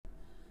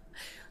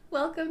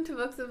Welcome to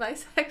Books of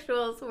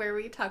Bisexuals, where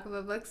we talk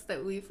about books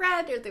that we've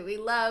read or that we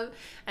love,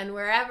 and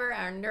wherever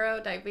our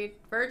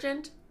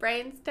neurodivergent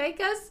brains take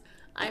us.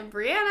 I'm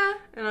Brianna.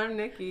 And I'm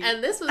Nikki.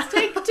 And this was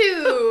take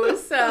 2,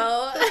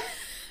 so...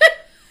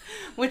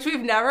 Which we've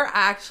never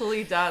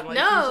actually done. Like,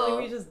 no.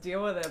 Usually we just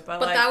deal with it.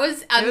 But like, that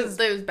was...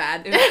 it was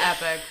bad. It was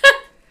epic.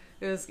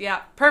 It was,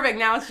 yeah, perfect.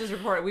 Now it's just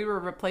recorded. We were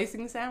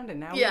replacing sound, and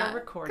now we are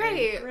recording.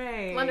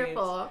 Great.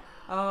 Wonderful.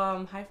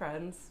 Hi,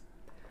 friends.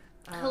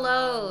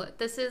 Hello.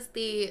 This is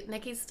the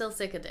Nikki's Still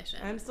Sick edition.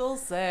 I'm still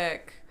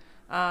sick.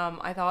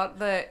 I thought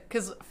that...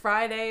 Because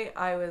Friday,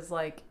 I was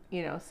like,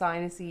 you know,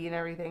 sinusy and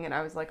everything, and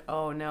I was like,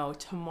 oh no,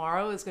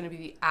 tomorrow is going to be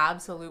the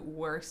absolute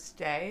worst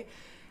day.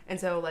 And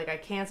so, like, I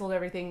canceled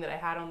everything that I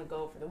had on the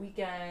go for the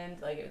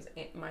weekend. Like, it was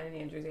mine and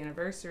Andrew's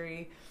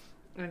anniversary.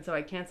 And so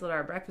I canceled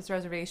our breakfast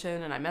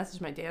reservation, and I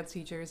messaged my dance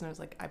teachers, and I was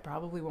like, I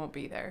probably won't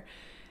be there.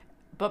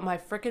 But my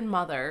frickin'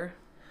 mother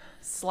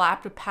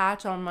slapped a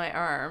patch on my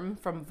arm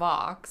from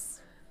Vox,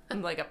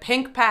 and like a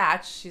pink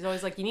patch. She's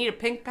always like, you need a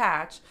pink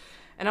patch.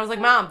 And I was like,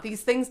 Mom,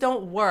 these things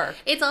don't work.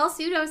 It's all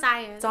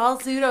pseudoscience. It's all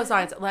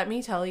pseudoscience. Let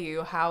me tell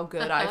you how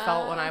good I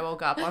felt when I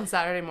woke up on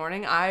Saturday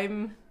morning.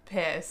 I'm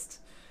pissed.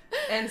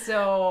 And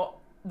so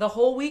the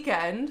whole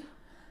weekend,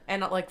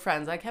 and like,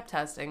 friends, I kept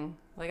testing.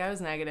 Like, I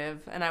was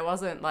negative, and I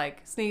wasn't,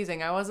 like,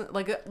 sneezing. I wasn't,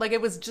 like,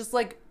 it was just,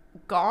 like,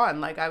 gone.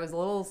 Like, I was a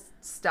little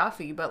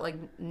stuffy, but, like,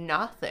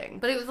 nothing.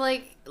 But it was,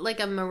 like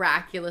a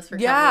miraculous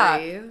recovery.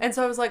 Yeah. And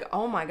so I was like,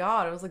 oh, my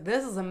God. I was like,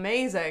 this is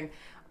amazing.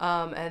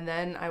 And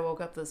then I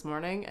woke up this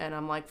morning, and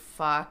I'm like,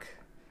 fuck.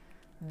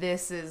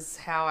 This is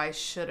how I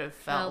should have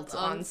felt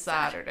on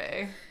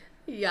Saturday.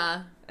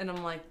 Yeah. And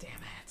I'm like, damn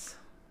it.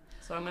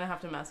 So I'm going to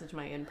have to message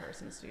my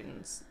in-person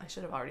students. I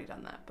should have already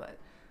done that, but...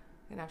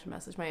 I'm going to have to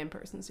message my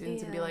in-person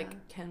students and be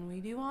like, can we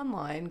do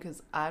online?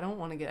 Because I don't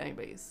want to get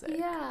anybody sick.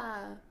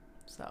 Yeah.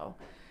 So,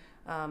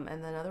 and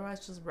then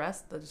otherwise just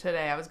rest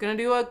today. I was going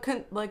to do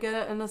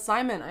an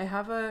assignment. I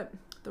have the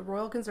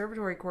Royal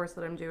Conservatory course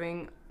that I'm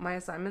doing. My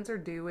assignments are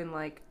due in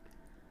like,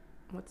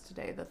 what's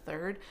today, the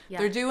 3rd? Yeah.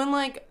 They're due in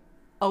like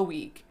a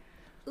week.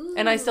 Ooh.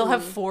 And I still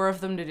have 4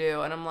 of them to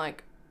do. And I'm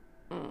like,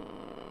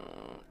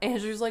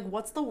 Andrew's like,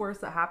 what's the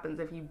worst that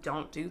happens if you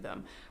don't do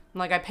them? I'm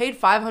like, I paid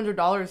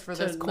 $500 for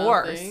this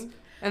course,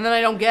 and then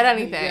I don't get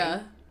anything.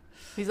 Yeah.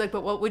 He's like,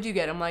 but what would you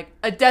get? I'm like,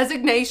 a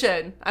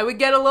designation. I would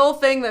get a little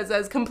thing that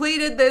says,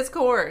 completed this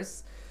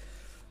course.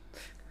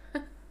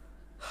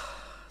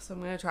 So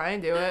I'm going to try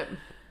and do it.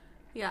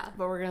 Yeah.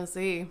 But we're going to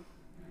see.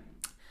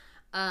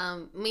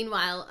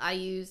 Meanwhile, I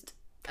used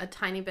a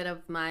tiny bit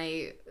of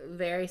my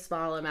very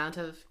small amount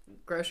of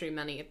grocery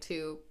money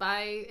to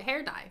buy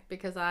hair dye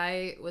because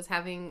I was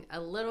having a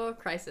little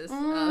crisis of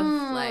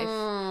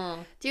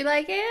life. Do you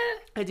like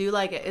it? I do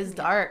like it. It's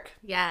dark.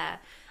 Yeah.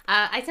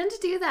 I tend to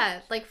do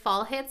that. Like,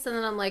 fall hits, and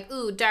then I'm like,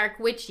 ooh, dark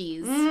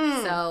witchies.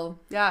 So...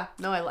 Yeah.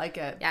 No, I like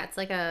it. Yeah, it's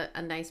like a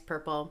nice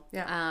purple.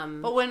 Yeah.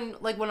 But when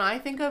I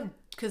think of...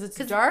 Because it's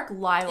dark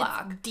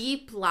lilac. It's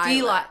deep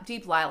lilac.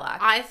 Deep lilac.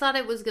 I thought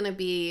it was going to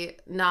be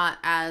not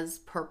as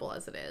purple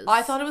as it is.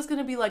 I thought it was going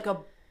to be like a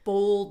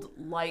bold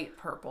light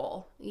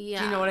purple. Yeah.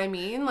 Do you know what I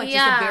mean? Like,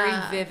 just a very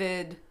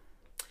vivid,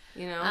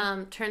 you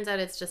know? Turns out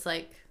it's just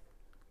like...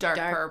 Dark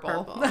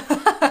purple.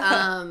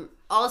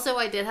 Also,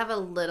 I did have a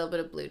little bit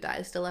of blue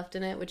dye still left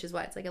in it, which is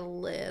why it's like a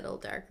little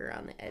darker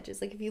on the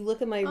edges. Like, if you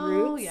look at my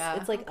roots,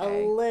 it's like a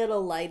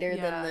little lighter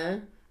than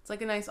the... It's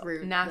like a nice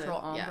natural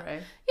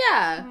ombre.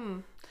 Yeah.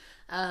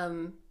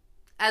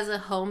 As a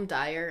home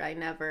dyer, I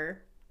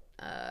never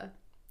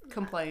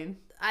complain.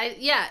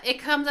 It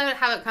comes out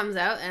how it comes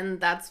out, and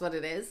that's what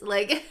it is.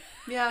 Like,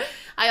 yeah.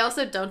 I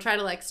also don't try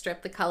to like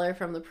strip the color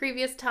from the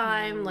previous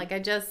time. Like, I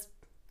just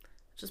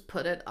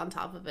put it on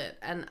top of it,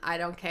 and I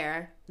don't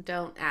care.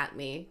 Don't at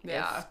me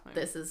if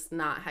this is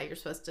not how you're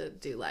supposed to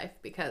do life,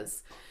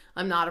 because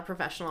I'm not a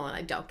professional and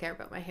I don't care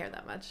about my hair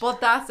that much. Well,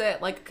 that's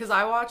it. Like, because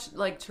I watched,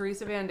 like,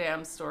 Teresa Van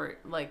Dam's story,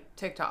 like,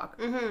 TikTok,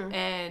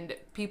 and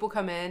people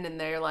come in and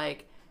they're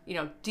like, you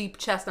know, deep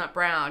chestnut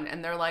brown,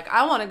 and they're like,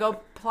 I want to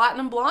go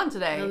platinum blonde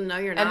today. No,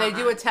 you're not. And they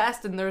do a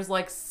test, and there's,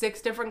 like,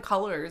 6 different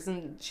colors,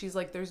 and she's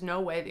like, there's no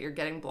way that you're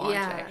getting blonde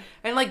today.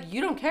 And, like, you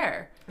don't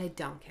care. I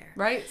don't care.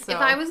 Right? So, if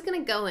I was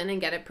going to go in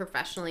and get it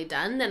professionally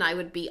done, then I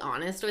would be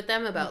honest with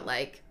them about,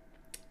 like,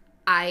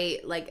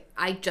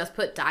 I just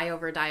put dye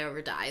over dye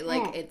over dye.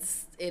 Like, it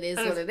is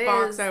what it is.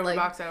 Box side over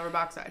box side over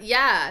box side.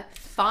 Yeah.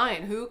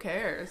 Fine. Who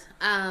cares?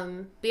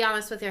 Be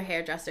honest with your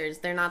hairdressers.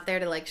 They're not there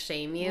to, like,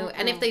 shame you.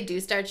 And if they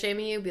do start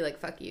shaming you, be like,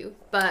 fuck you.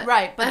 But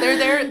right. But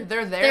they're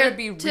there to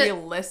be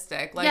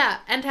realistic. Like, yeah,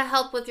 and to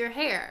help with your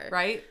hair.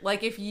 Right?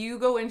 Like, if you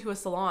go into a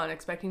salon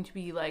expecting to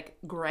be, like,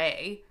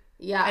 gray...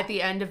 Yeah. At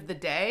the end of the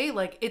day,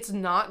 like, it's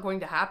not going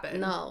to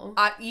happen. No.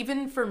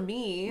 Even for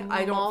me,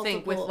 I don't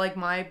think with, like,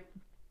 my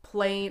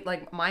plain,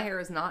 like, my hair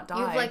is not dyed.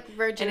 You have, like,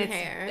 virgin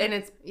hair. And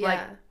it's, like,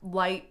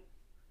 light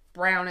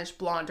brownish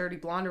blonde, dirty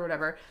blonde or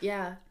whatever.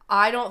 Yeah.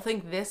 I don't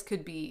think this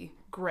could be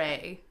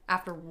gray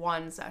after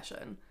one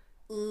session.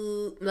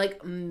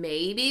 Like,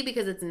 maybe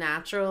because it's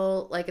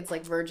natural, like, it's,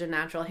 like, virgin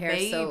natural hair.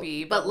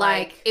 Maybe, so, but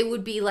like, it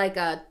would be, like,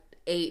 a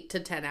 8 to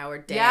 10 hour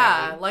day.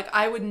 Yeah, like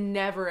I would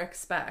never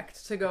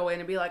expect to go in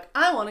and be like,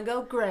 I want to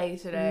go gray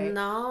today.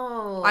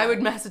 No. I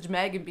would message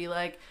Meg and be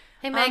like,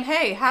 hey Meg,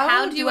 hey,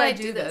 how do I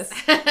do this?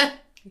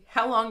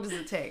 How long does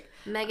it take?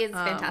 Meg is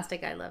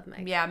fantastic. I love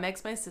Meg. Yeah,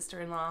 Meg's my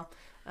sister-in-law.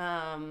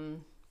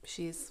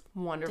 She's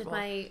wonderful. Did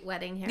my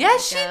wedding hair?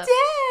 Yes, she did.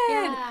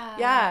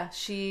 Yeah.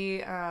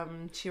 She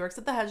works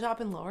at the head shop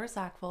in Lower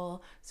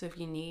Sackville. So if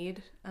you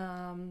need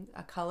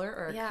a color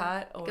or a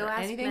cut or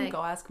anything,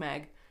 go ask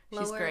Meg.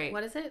 She's great.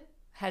 What is it?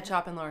 Head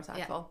shop in Lower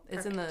Sackville. Yeah,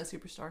 it's in the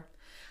Superstore.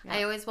 Yeah.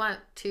 I always want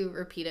to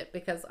repeat it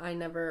because I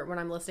never, when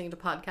I'm listening to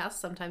podcasts,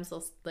 sometimes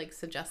they'll like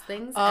suggest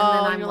things, and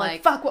then I'm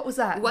like, "Fuck, what was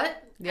that?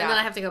 What?" Yeah. And then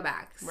I have to go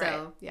back. So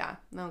right. Yeah,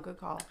 no, good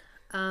call.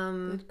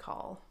 Good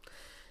call.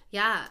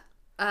 Yeah.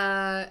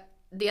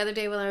 The other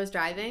day when I was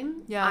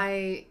driving,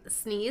 I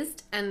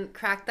sneezed and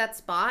cracked that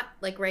spot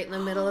like right in the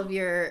middle of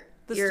your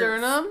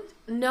sternum.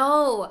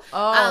 No.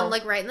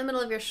 Like right in the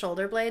middle of your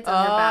shoulder blades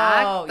on your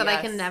back that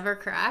I can never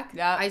crack.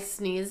 Yeah. I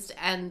sneezed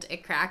and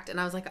it cracked, and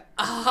I was like,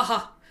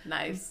 oh.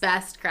 Nice.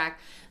 Best crack.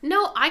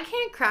 No, I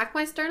can't crack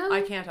my sternum.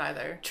 I can't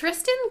either.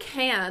 Tristan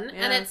can,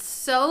 and it's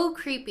so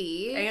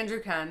creepy.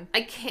 Andrew can.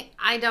 I can't.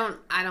 I don't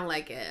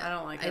like it. I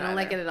don't like it. I don't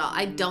like it at all.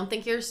 I don't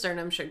think your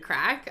sternum should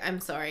crack.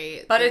 I'm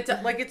sorry. But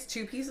it's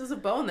two pieces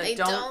of bone that I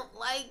don't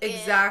like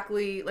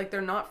exactly like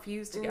they're not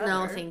fused together.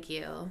 No, thank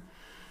you.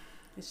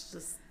 It's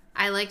just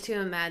I like to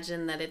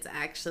imagine that it's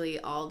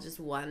actually all just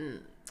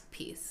one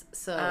piece.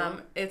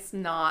 So it's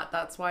not.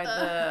 That's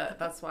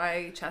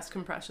why chest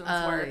compressions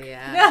work.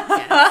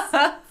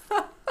 Yeah.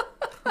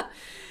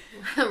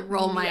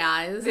 Roll my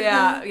eyes.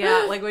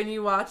 Yeah. Like when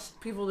you watch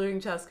people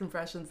doing chest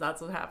compressions,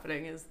 that's what's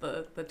happening. Is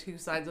the two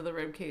sides of the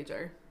rib cage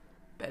are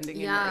bending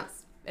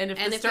inwards. And if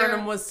the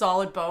sternum was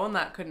solid bone,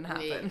 that couldn't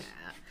happen.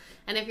 Yeah.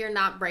 And if you're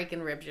not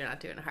breaking ribs, you're not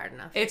doing it hard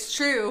enough. It's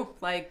true.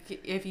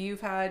 Like if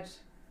you've had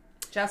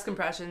chest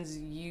compressions,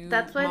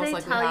 that's why most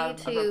they tell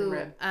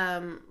you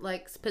to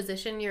like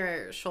position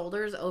your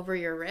shoulders over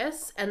your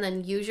wrists and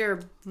then use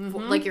your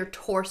like your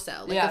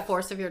torso, like the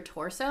force of your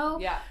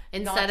torso,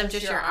 instead of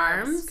just your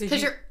arms,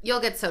 because you'll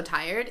get so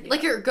tired.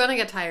 Like you're gonna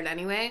get tired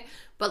anyway,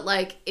 but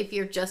like if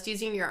you're just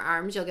using your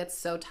arms, you'll get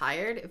so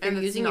tired. If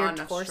you're using your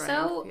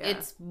torso,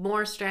 it's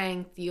more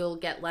strength. You'll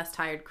get less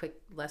tired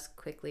less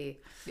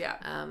quickly.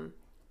 Yeah.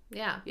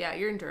 Yeah.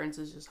 Your endurance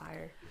is just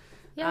higher.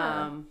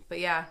 Yeah. But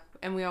yeah,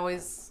 and we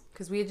always.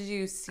 Because we had to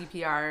do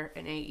CPR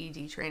and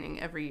AED training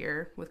every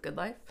year with Good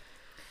Life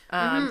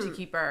to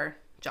keep our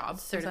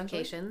jobs.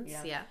 Certifications,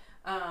 yeah.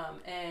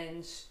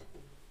 And,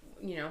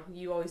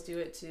 you always do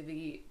it to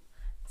the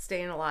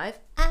staying alive.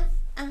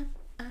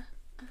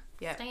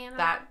 Yeah, staying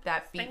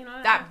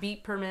that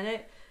beat per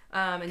minute.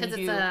 Because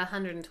it's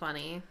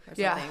 120 or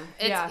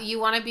something. You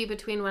want to be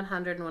between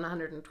 100 and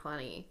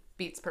 120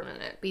 beats per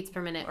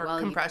minute. Or while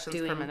compressions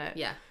per minute.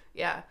 Yeah.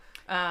 Yeah.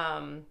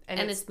 And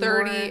it's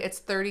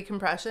 30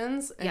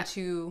 compressions and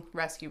 2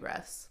 rescue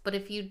breaths. But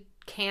if you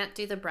can't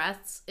do the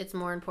breaths, it's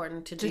more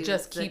important to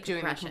just keep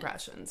doing the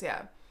compressions.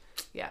 Yeah,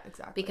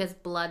 exactly. Because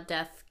blood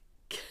death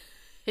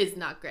is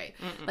not great.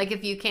 Like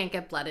if you can't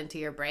get blood into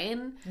your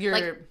brain,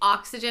 like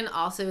oxygen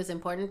also is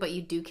important, but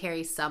you do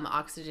carry some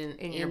oxygen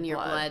in your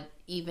blood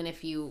even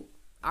if you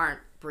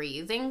aren't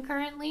breathing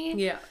currently.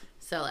 Yeah.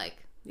 So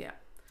like yeah.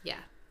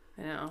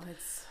 I know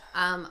it's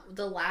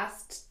the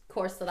last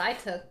course that I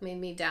took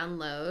made me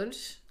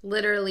download,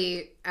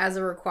 literally as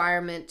a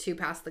requirement to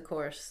pass the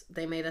course,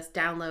 they made us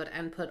download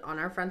and put on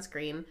our front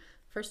screen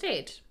first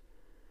aid.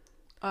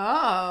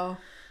 Oh.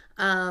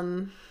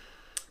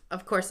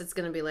 Of course it's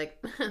gonna be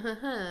like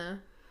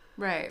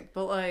right,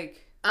 but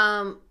like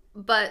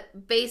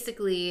but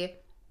basically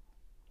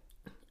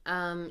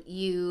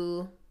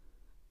you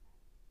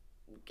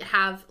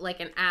have like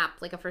an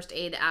app, like a first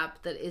aid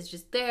app that is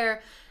just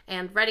there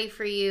and ready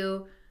for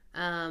you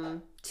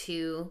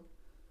to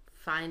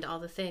find all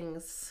the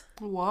things.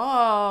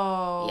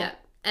 Whoa. Yeah.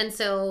 And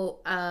so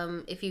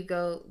if you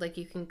go, like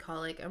you can call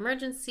like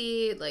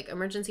emergency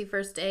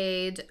first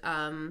aid,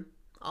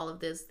 all of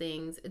those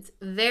things. It's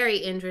very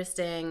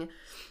interesting.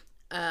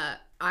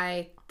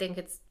 I think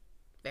it's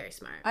very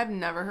smart. I've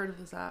never heard of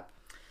this app.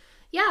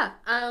 Yeah.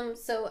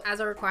 So as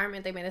a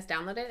requirement, they made us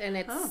download it, and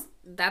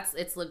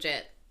it's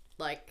legit.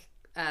 Like,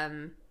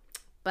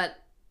 but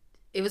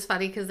it was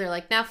funny because they're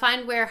like, now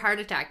find where heart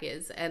attack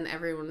is, and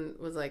everyone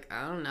was like,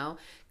 I don't know,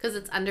 because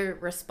it's under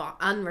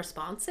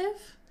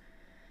unresponsive.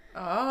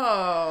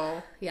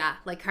 Oh. Yeah,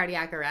 like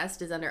cardiac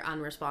arrest is under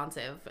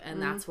unresponsive,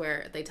 and that's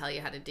where they tell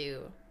you how to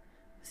do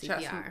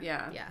CPR.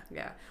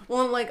 Yeah.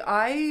 Well, like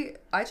I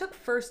took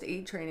first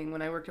aid training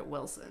when I worked at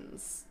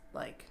Wilson's,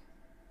 like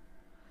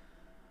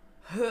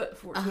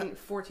 14,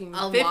 15,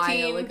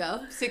 while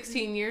ago.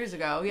 16 years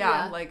ago.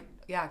 Yeah.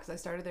 Because I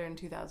started there in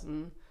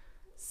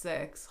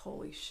 2006.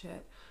 Holy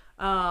shit.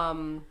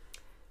 So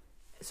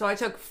I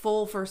took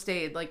full first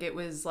aid. Like it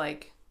was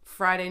like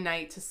Friday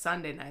night to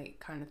Sunday night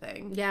kind of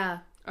thing. Yeah.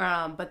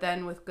 But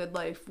then with Good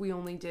Life, we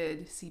only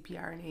did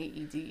CPR and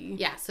AED.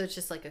 Yeah, so it's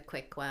just like a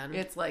quick one.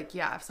 It's like,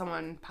 if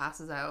someone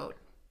passes out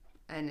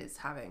and is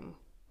having,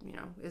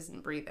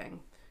 isn't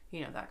breathing,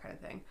 you know, that kind of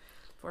thing.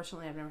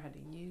 Fortunately, I've never had to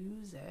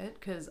use it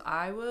because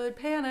I would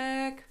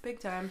panic big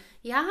time.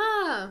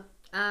 Yeah.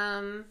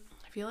 I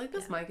feel like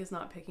this mic is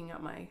not picking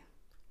up my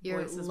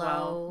voice as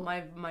well.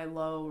 My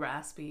low,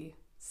 raspy,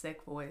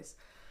 sick voice.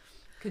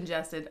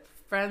 Congested.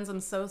 Friends,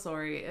 I'm so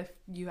sorry if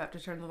you have to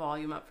turn the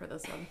volume up for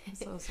this one. I'm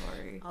so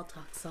sorry. I'll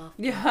talk soft.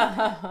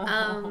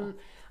 Yeah.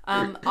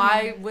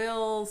 I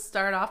will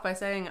start off by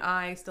saying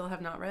I still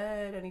have not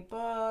read any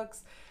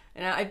books.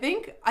 And I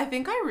think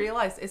I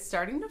realized it's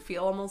starting to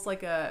feel almost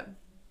like an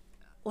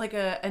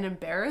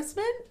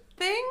embarrassment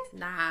thing.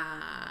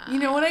 Nah. You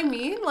know what I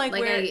mean? Like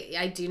where,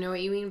 I do know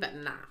what you mean, but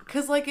nah.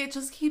 Because, like, it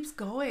just keeps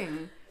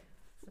going.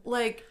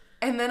 Like,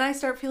 and then I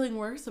start feeling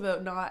worse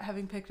about not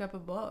having picked up a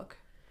book.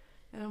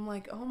 And I'm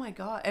like, oh my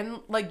God.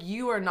 And, like,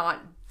 you're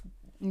not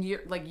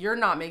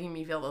making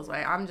me feel this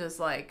way. I'm just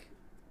like,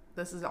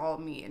 this is all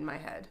me in my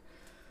head.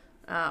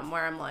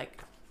 Where I'm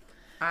like,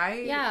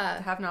 I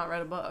have not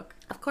read a book.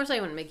 Of course I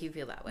wouldn't make you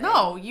feel that way.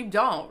 No, you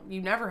don't.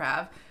 You never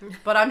have.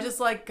 But I'm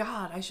just like,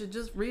 God, I should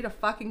just read a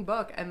fucking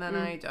book. And then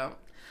I don't.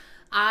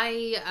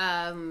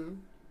 I,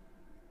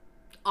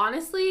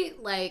 honestly,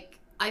 like,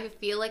 I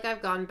feel like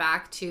I've gone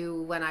back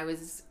to when I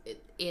was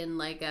in,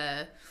 like,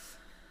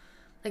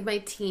 my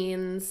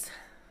teens,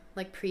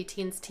 like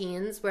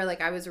teens, where,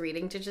 like, I was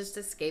reading to just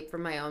escape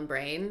from my own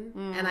brain.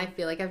 And I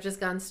feel like I've just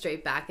gone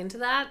straight back into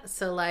that.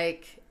 So,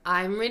 like,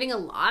 I'm reading a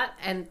lot,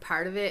 and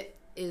part of it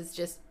is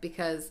just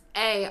because,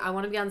 I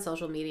want to be on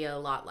social media a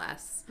lot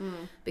less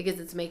because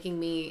it's making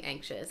me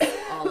anxious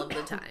all of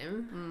the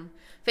time.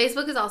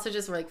 Facebook is also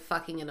just, like,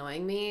 fucking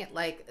annoying me.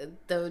 Like,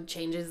 the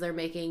changes they're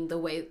making, the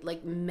way,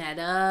 like,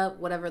 meta,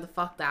 whatever the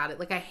fuck that is.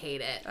 Like, I hate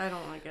it. I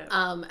don't like it.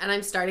 And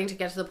I'm starting to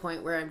get to the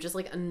point where I'm just,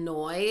 like,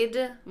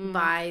 annoyed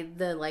by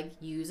the, like,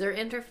 user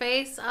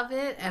interface of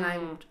it. And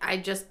I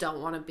just don't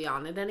want to be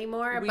on it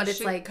anymore. We but it's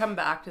should like, come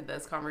back to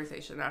this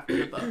conversation after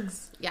the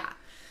books. Yeah.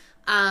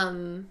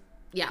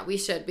 Yeah, we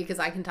should, because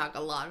I can talk a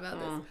lot about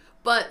this.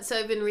 But, so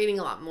I've been reading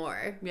a lot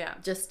more. Yeah.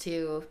 Just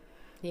to,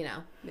 you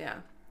know. Yeah.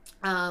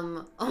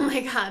 Oh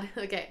my God.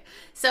 Okay.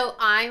 So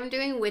I'm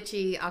doing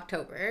Witchy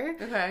October.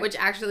 Okay. Which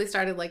actually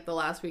started, like, the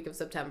last week of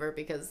September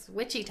because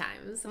witchy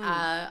times.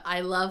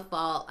 I love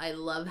fall. I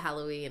love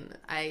Halloween.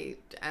 I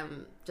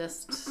am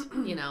just,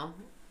 you know,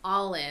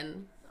 all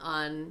in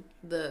on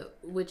the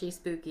witchy,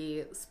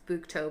 spooky,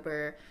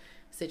 Spooktober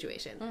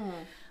situation.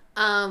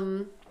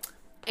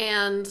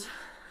 And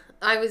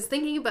I was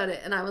thinking about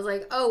it, and I was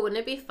like, oh, wouldn't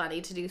it be funny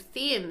to do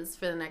themes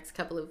for the next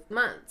couple of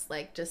months?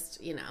 Like,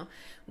 just, you know,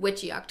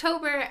 Witchy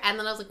October. And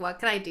then I was like, what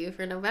can I do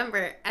for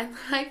November? And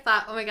I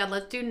thought, oh my God,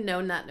 let's do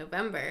No Nut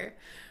November,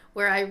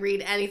 where I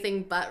read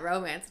anything but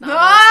romance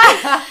novels.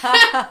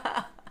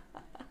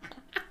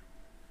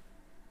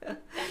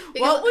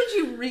 What would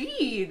you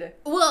read?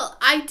 Well,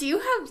 I do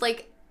have,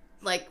 like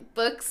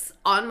books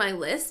on my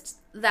list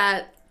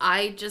that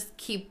I just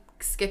keep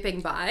skipping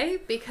by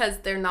because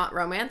they're not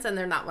romance and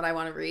they're not what I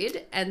want to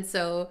read. And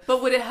so,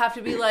 but would it have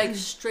to be, like,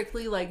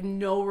 strictly, like,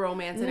 no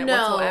romance in it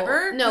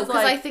whatsoever? No, because,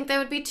 like, I think that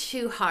would be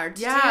too hard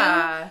to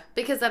do,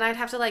 because then I'd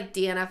have to, like,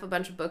 DNF a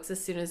bunch of books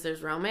as soon as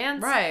there's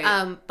romance,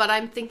 right? But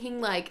I'm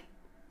thinking, like,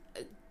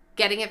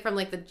 getting it from,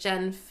 like, the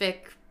gen fic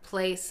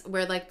place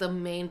where, like, the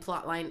main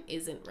plot line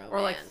isn't romance,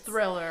 or, like,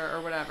 thriller or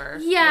whatever.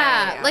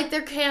 Yeah, like,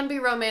 there can be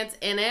romance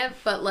in it,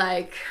 but,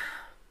 like,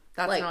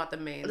 that's, like, not the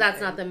main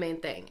thing. Not the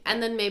main thing.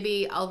 And then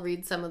maybe I'll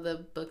read some of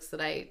the books that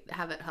I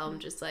have at home,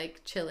 just,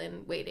 like,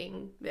 chilling,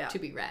 waiting to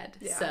be read.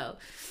 Yeah. So,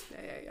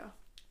 yeah.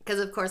 Because,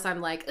 of course, I'm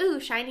like, ooh,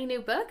 shiny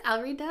new book,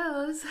 I'll read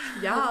those.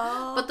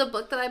 Yeah. But the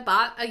book that I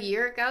bought a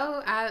year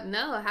ago,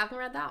 no, I haven't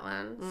read that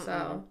one.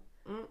 So,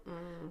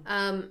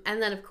 and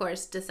then, of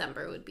course,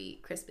 December would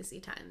be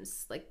Christmassy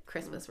times, like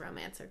Christmas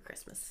romance or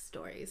Christmas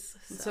stories.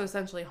 So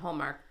essentially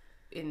Hallmark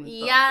in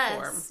book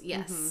form.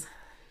 Yes.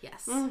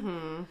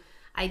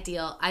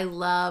 Ideal. I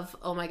love,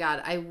 oh my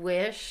God, I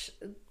wish,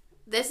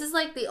 this is,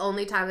 like, the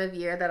only time of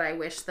year that I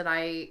wish that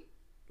I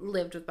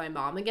lived with my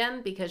mom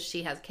again, because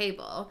she has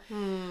cable.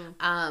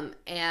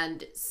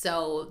 And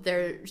so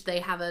they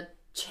have a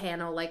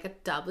channel, like a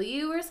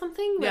W or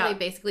something, where they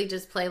basically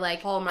just play,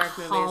 like,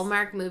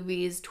 Hallmark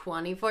movies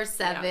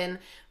 24/7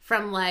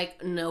 from,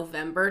 like,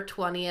 November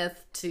 20th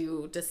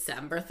to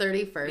December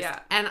 31st. Yeah.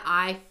 And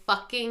I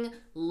fucking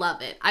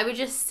love it. I would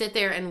just sit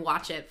there and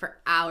watch it for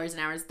hours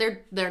and hours.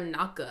 They're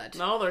not good.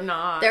 No, they're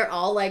not. They're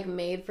all, like,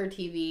 made for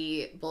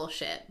TV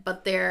bullshit,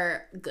 but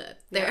they're good.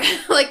 They're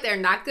like, they're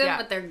not good,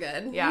 but they're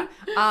good. Yeah.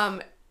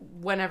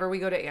 Whenever we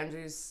go to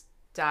Andrew's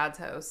dad's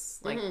house,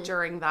 like,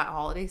 during that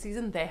holiday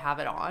season, they have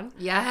it on.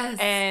 Yes.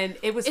 And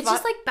it's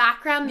just like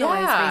background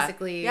noise,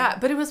 basically. Yeah,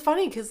 but it was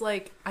funny because,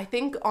 like, I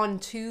think on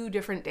 2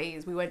 different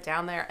days we went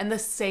down there and the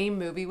same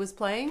movie was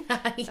playing.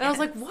 And I was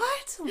like,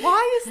 what?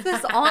 Why is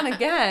this on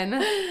again?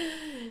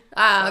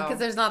 Because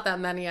there's not that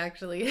many,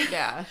 actually.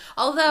 Yeah.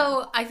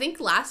 Although, I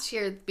think last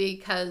year,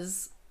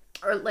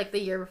 or like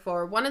the year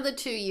before, one of the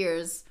 2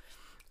 years,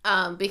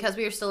 because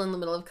we were still in the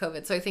middle of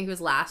COVID, so I think it was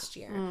last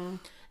year,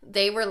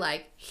 they were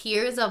like,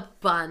 here's a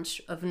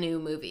bunch of new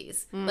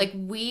movies. Like,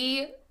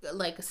 we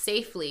like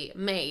safely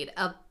made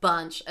a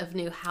bunch of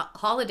new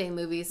holiday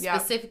movies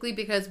specifically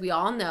because we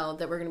all know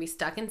that we're going to be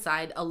stuck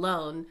inside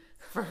alone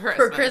for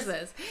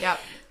Christmas. Yep.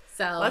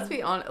 So let's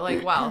be honest,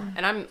 like, wow.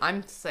 And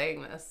I'm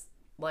saying this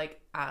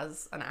like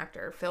as an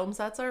actor, film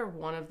sets are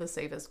one of the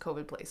safest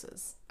COVID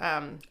places.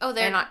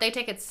 They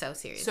take it so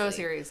seriously. So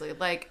seriously.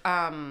 Like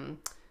I'm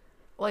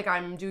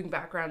doing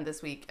background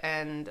this week,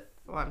 and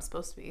I'm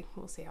supposed to be.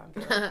 We'll see how I'm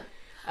feeling.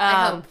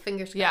 I hope.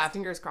 Fingers crossed. Yeah,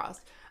 fingers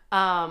crossed.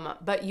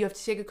 But you have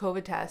to take a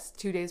COVID test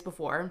 2 days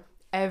before.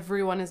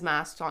 Everyone is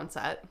masked on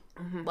set.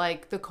 Mm-hmm.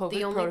 Like the COVID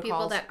the only protocols.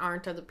 People that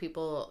aren't are the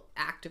people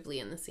actively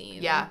in the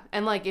scene. Yeah,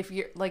 and like if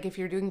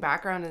you're doing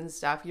background and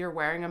stuff, you're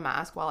wearing a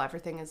mask while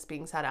everything is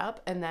being set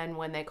up, and then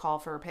when they call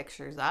for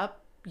pictures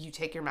up, you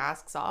take your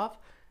masks off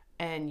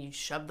and you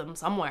shove them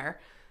somewhere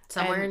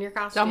in your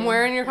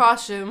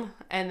costume,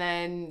 and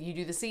then you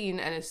do the scene,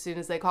 and as soon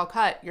as they call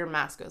cut, your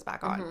mask goes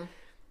back on. Mm-hmm.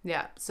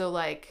 Yeah, so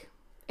like,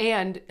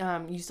 and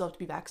you still have to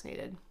be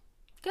vaccinated.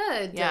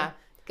 Good. Yeah.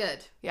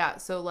 Good. Yeah,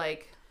 so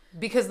like,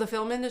 because the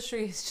film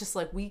industry is just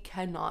like, we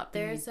cannot be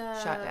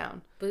shut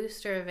down.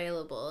 Booster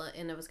available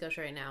in Nova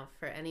Scotia right now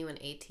for anyone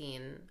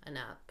 18 and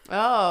up.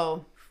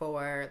 Oh.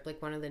 For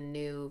like one of the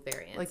new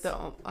variants. Like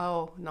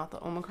not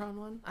the Omicron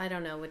one? I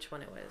don't know which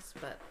one it was,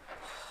 but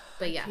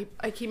yeah.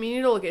 I keep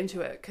meaning to look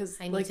into it because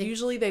like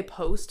usually they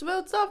post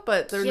about stuff,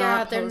 but they're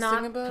not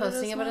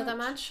posting about it that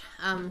much.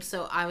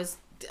 So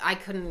I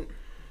couldn't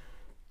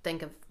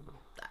think of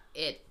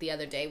it the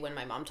other day when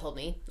my mom told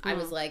me. I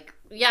was like,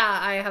 yeah,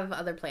 I have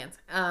other plans.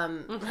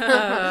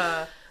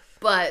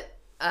 But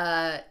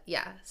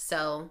yeah,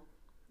 so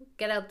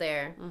get out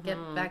there, get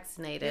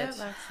vaccinated. Get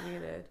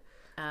vaccinated.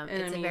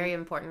 It's very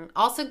important.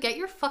 Also, get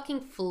your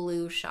fucking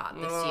flu shot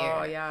this year.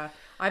 Oh yeah,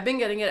 I've been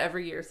getting it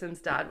every year since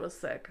Dad was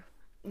sick.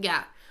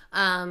 Yeah.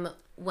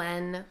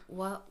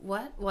 What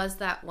was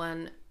that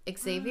one?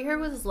 Xavier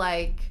was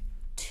like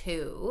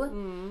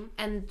 2,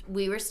 and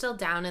we were still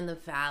down in the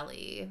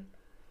valley.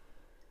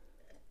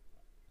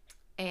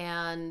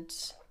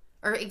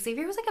 Or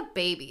Xavier was like a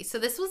baby. So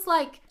this was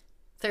like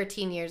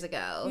 13 years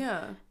ago.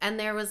 Yeah. And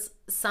there was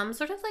some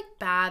sort of like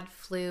bad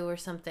flu or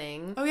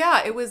something. Oh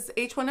yeah, it was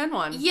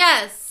H1N1.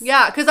 Yes.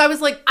 Yeah, because I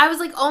was like,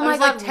 oh my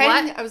God,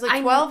 what? I was like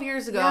 12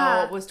 years ago.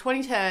 Yeah. It was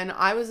 2010.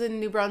 I was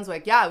in New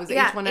Brunswick. Yeah, it was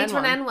H1N1.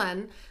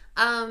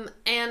 H1N1.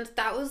 And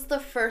that was the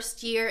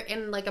first year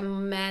in like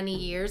many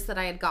years that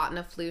I had gotten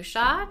a flu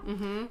shot.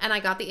 Mm-hmm. And I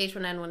got the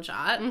H1N1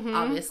 shot,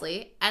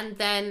 obviously. And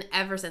then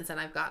ever since then,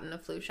 I've gotten a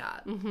flu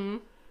shot. Mm-hmm.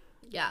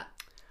 Yeah.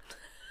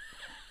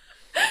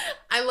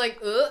 I'm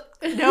like,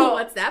 no,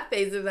 what's that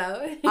phase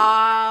about?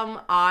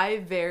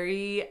 I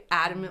very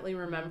adamantly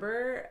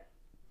remember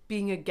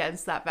being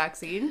against that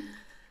vaccine.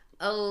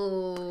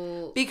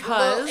 Oh,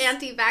 because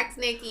anti-vax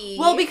Nikki.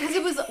 Well, because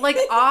it was like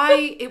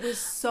it was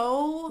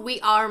so. We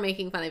are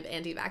making fun of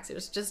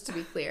anti-vaxxers, just to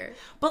be clear.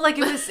 But like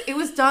it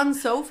was done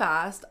so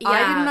fast. Yeah. I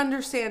didn't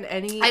understand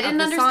science.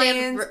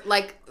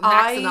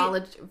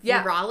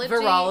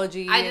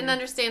 Virology. I didn't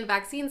understand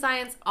vaccine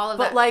science. All of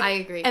that. Like, I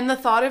agree. And the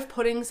thought of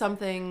putting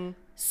something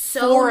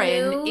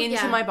foreign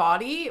into my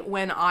body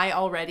when I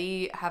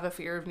already have a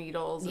fear of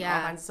needles and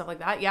all kinds of stuff like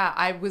that. Yeah,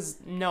 I was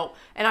no.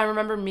 And I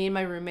remember me and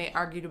my roommate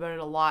argued about it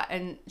a lot,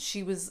 and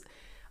she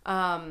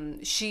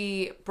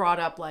brought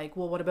up like,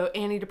 well, what about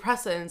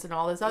antidepressants and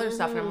all this other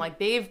stuff? And I'm like,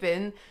 they've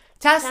been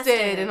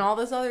tested and all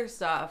this other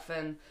stuff.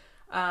 And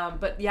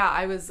but yeah,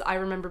 I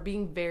remember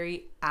being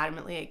very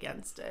adamantly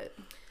against it.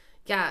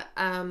 Yeah.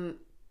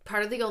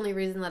 Part of the only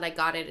reason that I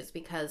got it is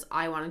because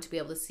I wanted to be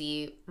able to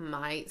see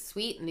my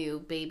sweet new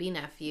baby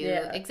nephew,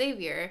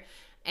 Xavier.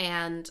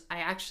 And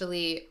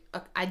the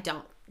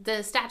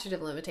statute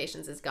of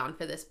limitations is gone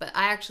for this, but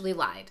I actually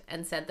lied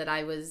and said that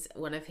I was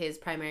one of his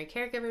primary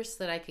caregivers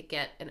so that I could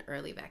get an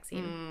early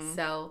vaccine.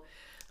 So,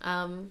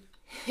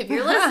 if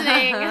you're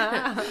listening,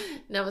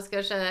 Nova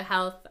Scotia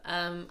Health,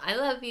 I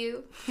love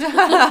you.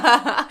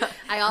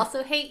 I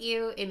also hate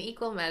you in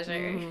equal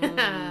measure.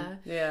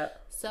 Yeah.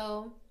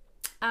 So...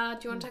 do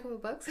you want to talk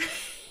about books?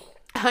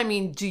 I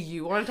mean, do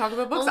you want to talk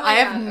about books? I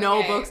have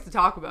no books to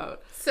talk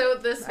about. So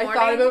this morning... I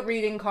thought about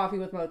reading Coffee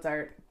with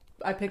Mozart.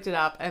 I picked it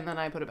up, and then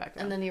I put it back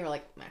down. And then you were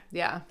like, meh.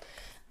 Yeah.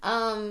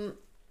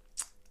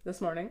 This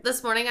morning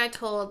I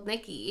told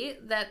Nikki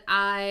that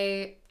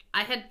I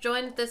had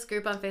joined this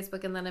group on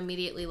Facebook and then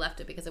immediately left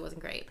it because it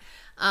wasn't great.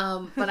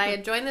 But I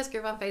had joined this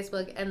group on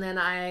Facebook, and then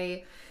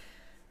I...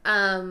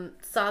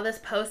 saw this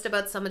post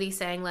about somebody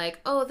saying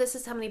like, oh, this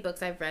is how many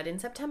books I've read in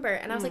September.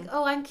 And I was like,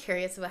 oh, I'm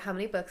curious about how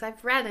many books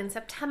I've read in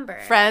September.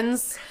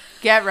 Friends,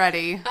 get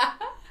ready.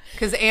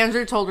 Because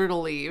Andrew told her to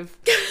leave.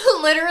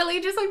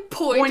 Literally just like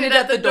pointed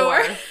at the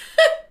door.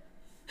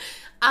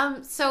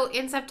 So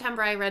in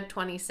September I read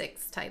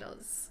 26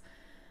 titles.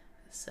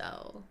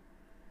 So.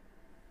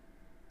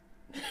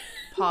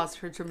 Pause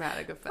for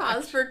dramatic effect.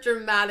 Pause for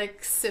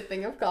dramatic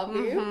sipping of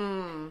coffee.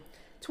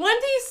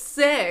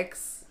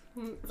 26?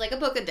 It's like a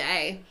book a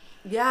day.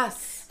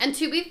 Yes. And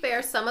to be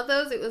fair, some of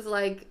those, it was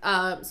like,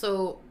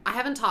 so I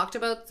haven't talked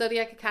about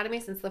Zodiac Academy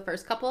since the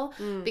first couple,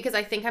 because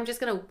I think I'm just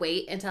going to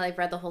wait until I've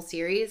read the whole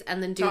series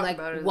and then do like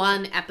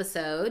one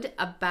episode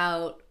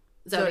about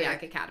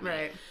Zodiac Academy.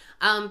 Right.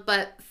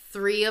 But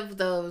 3 of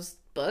those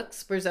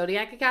books were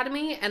Zodiac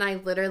Academy, and I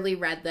literally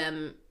read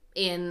them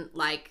in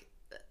like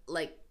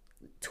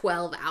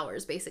 12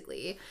 hours,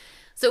 basically.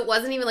 So it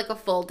wasn't even like a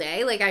full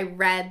day. Like, I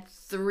read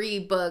 3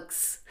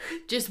 books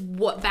just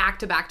back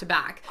to back to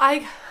back.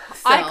 I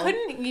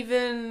couldn't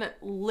even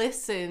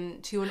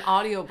listen to an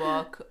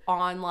audiobook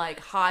on like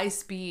high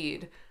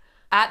speed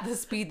at the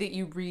speed that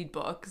you read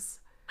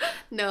books.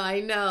 No, I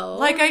know.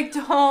 Like, I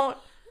don't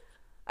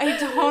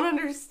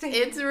understand.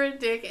 It's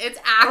ridiculous. It's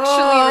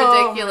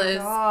actually ridiculous.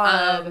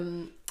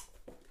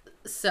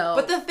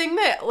 But the thing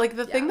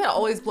that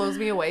always blows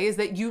me away is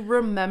that you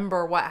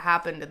remember what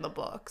happened in the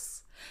books.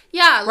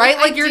 Yeah, right?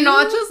 Like, you're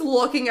not just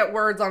looking at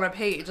words on a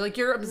page. Like,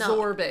 you're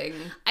absorbing.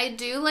 No. I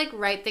do, like,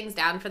 write things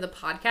down for the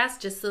podcast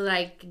just so that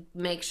I can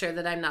make sure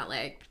that I'm not,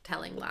 like,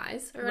 telling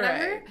lies or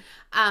whatever.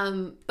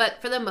 Right.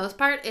 But for the most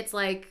part, it's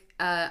like,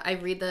 I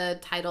read the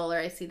title or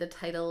I see the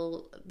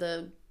title,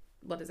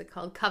 what is it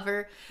called?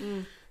 Cover.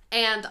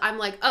 And I'm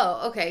like,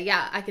 oh, okay,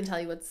 yeah, I can tell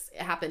you what's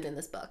happened in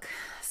this book.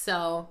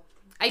 So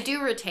I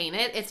do retain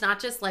it. It's not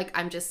just, like,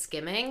 I'm just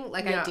skimming.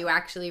 Like, I do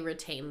actually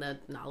retain the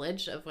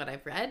knowledge of what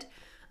I've read.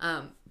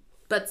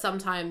 But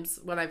sometimes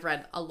when I've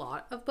read a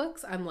lot of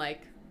books, I'm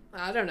like,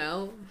 I don't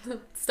know,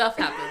 stuff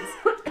happens.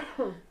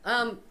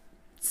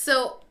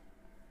 So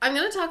I'm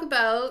going to talk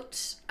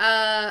about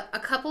a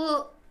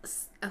couple.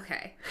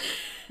 Okay.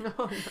 Oh,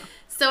 no.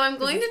 So I'm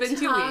going to talk.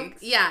 2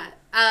 weeks. Yeah.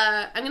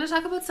 I'm going to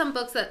talk about some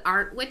books that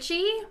aren't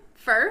witchy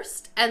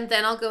first, and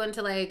then I'll go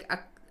into like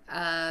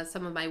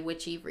some of my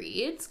witchy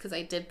reads, because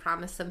I did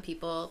promise some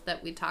people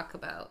that we'd talk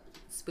about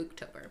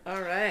Spooktober.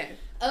 All right.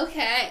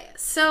 Okay,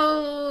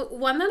 so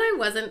one that I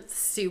wasn't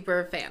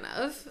super fan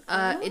of.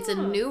 It's a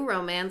new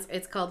romance.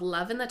 It's called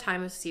Love in the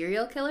Time of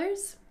Serial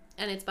Killers,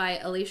 and it's by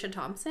Alicia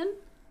Thompson.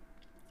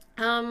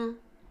 Did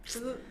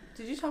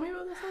you tell me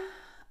about this one?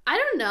 I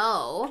don't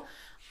know,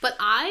 but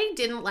I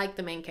didn't like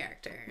the main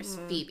characters,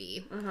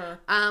 Phoebe.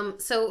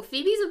 So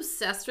Phoebe's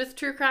obsessed with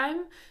true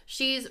crime.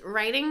 She's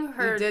writing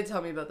her... You did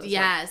tell me about this.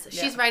 Yes,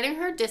 she's writing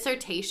her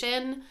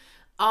dissertation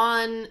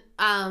on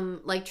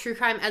like true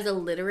crime as a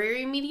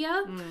literary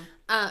media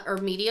or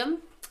medium,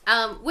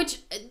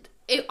 which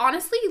it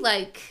honestly,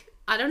 like,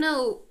 I don't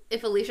know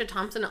if Alicia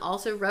Thompson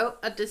also wrote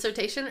a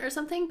dissertation or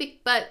something,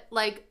 but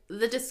like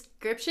the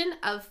description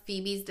of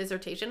Phoebe's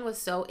dissertation was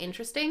so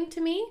interesting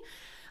to me.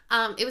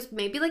 It was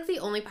maybe like the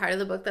only part of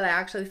the book that I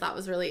actually thought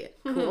was really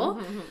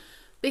cool,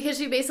 because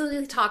she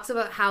basically talks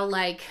about how,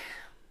 like,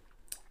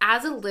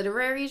 as a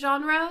literary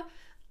genre,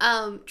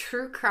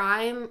 true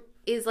crime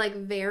is like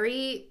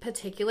very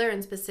particular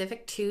and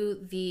specific to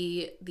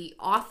the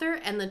author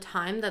and the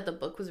time that the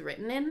book was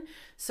written in.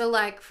 So,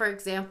 like, for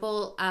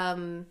example,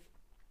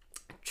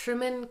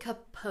 Truman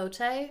Capote,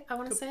 I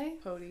want to say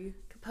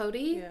Capote.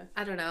 Yeah,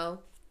 I don't know.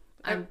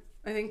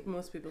 I think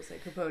most people say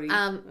Capote.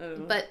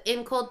 But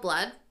In Cold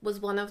Blood was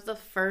one of the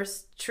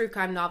first true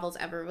crime novels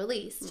ever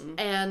released,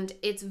 and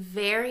it's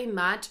very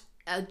much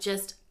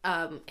just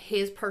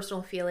his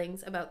personal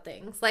feelings about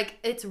things. Like,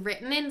 it's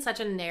written in such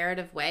a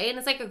narrative way, and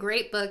it's like a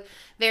great book,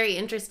 very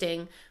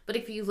interesting. But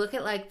if you look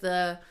at like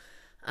the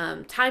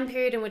time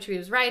period in which he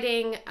was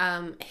writing,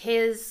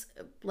 his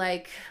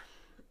like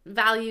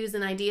values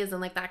and ideas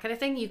and like that kind of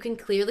thing, you can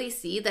clearly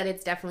see that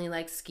it's definitely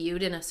like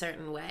skewed in a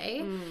certain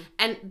way,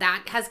 and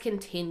that has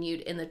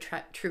continued in the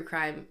true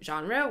crime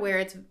genre, where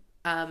it's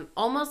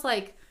almost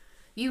like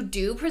you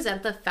do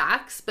present the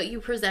facts, but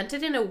you present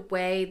it in a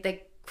way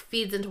that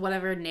feeds into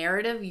whatever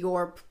narrative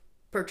you're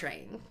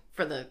portraying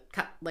for the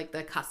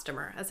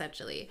customer,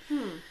 essentially.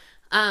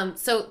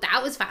 So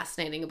that was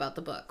fascinating about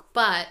the book,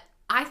 but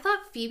I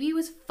thought Phoebe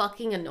was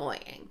fucking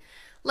annoying.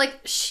 Like,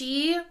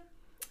 she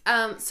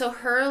so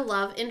her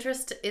love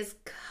interest is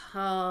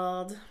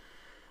called,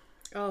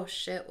 oh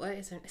shit, what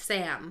is her name?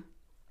 Sam.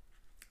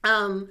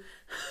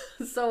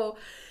 So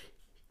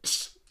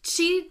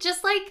she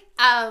just like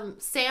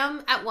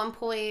Sam at one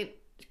point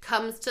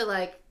comes to,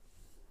 like,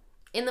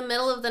 in the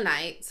middle of the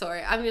night.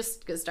 Sorry, I'm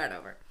just gonna start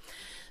over.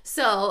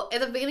 So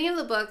at the beginning of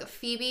the book,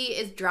 Phoebe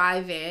is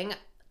driving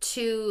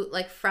to,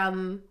 like,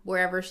 from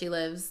wherever she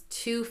lives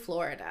to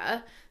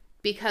Florida,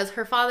 because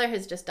her father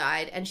has just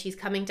died and she's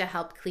coming to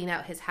help clean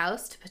out his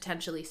house to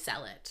potentially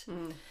sell it.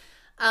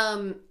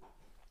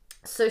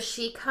 So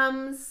she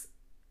comes,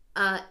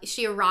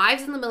 she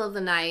arrives in the middle of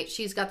the night.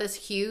 She's got this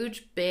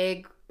huge,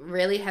 big,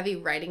 really heavy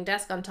writing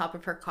desk on top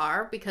of her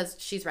car because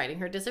she's writing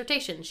her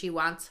dissertation. She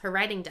wants her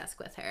writing desk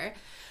with her.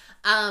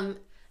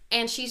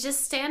 And she's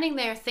just standing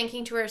there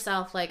thinking to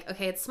herself, like,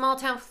 okay, it's small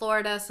town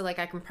Florida, so, like,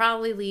 I can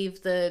probably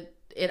leave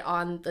it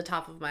on the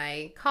top of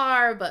my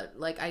car, but,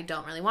 like, I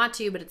don't really want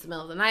to, but it's the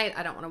middle of the night.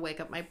 I don't want to wake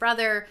up my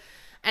brother,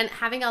 and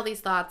having all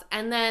these thoughts.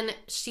 And then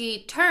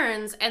she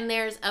turns and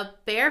there's a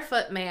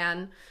barefoot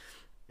man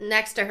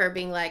next to her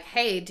being like,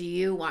 hey, do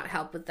you want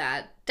help with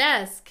that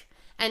desk?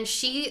 And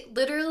she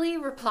literally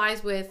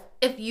replies with,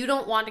 if you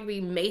don't want to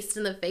be maced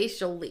in the face,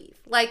 you'll leave.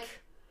 Like,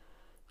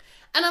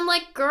 and I'm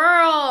like,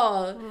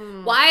 girl,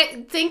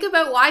 why? Think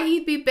about why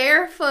he'd be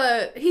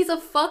barefoot. He's a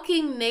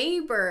fucking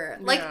neighbor.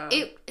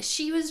 Like,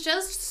 she was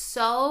just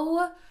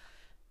so,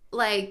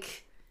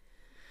 like...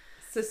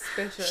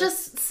 Suspicious.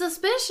 Just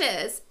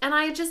suspicious. And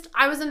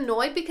I was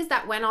annoyed because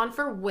that went on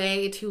for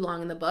way too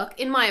long in the book,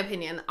 in my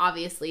opinion,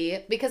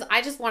 obviously, because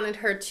I just wanted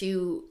her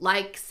to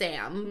like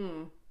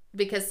Sam,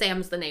 because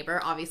Sam's the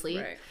neighbor, obviously.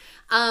 Right.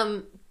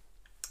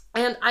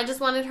 And I just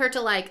wanted her to,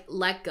 like,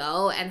 let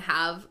go and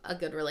have a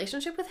good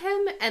relationship with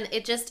him. And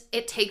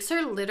it takes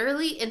her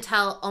literally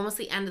until almost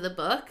the end of the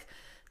book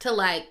to,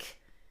 like,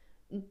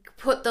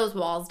 put those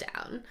walls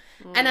down.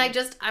 And I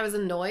was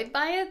annoyed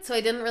by it, so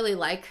I didn't really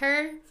like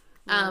her.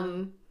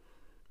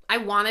 I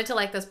wanted to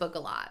like this book a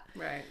lot.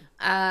 Right.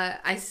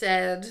 I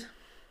said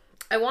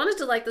I wanted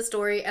to like the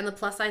story and the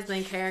plus size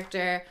main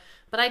character,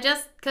 but I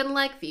just couldn't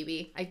like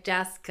Phoebe. I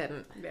just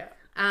couldn't. Yeah.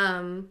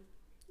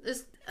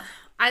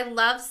 I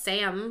love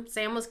Sam.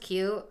 Sam was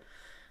cute.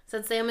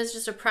 Said Sam is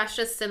just a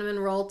precious cinnamon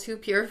roll, too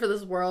pure for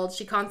this world.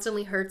 She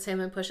constantly hurts him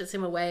and pushes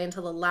him away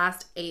until the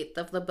last eighth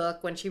of the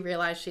book when she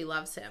realized she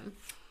loves him.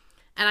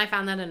 And I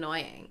found that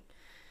annoying.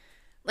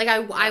 Like,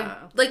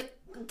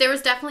 there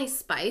was definitely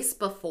spice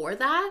before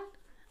that.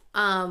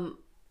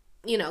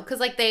 You know, because,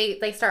 like,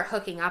 they start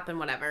hooking up and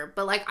whatever.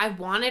 But, like, I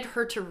wanted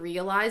her to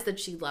realize that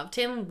she loved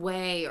him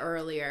way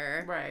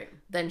earlier. Right.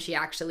 Than she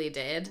actually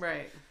did.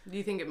 Right. Do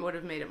you think it would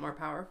have made it more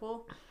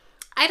powerful?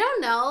 I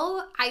don't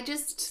know.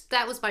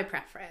 That was my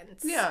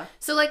preference. Yeah.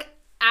 So, like,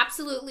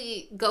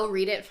 absolutely go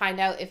read it, find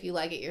out if you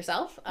like it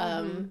yourself.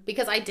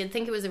 Because I did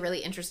think it was a really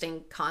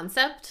interesting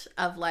concept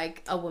of,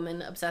 like, a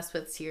woman obsessed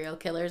with serial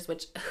killers,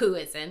 which, who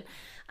isn't?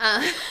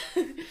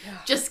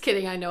 Just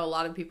kidding. I know a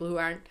lot of people who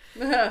aren't.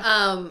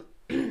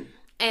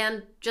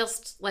 And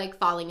just, like,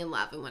 falling in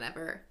love and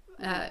whatever.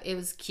 It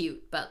was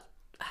cute, but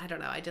I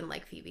don't know. I didn't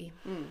like Phoebe.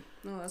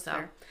 No, that's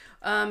fair.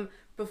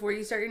 Before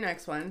you start your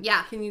next one,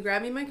 can you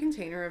grab me my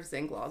container of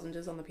zinc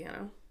lozenges on the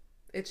piano?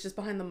 It's just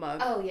behind the mug.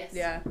 Oh, yes.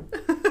 Yeah.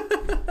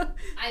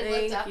 I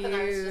looked up and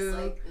I was just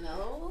like,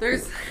 no.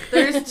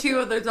 There's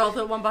two. There's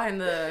also one behind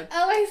the...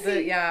 Oh, I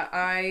see.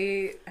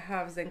 I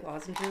have zinc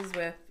lozenges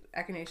with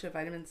echinacea,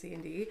 vitamin C,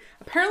 and D.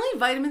 Apparently,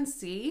 vitamin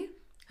C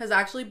has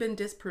actually been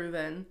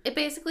disproven. It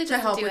basically to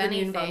doesn't help do with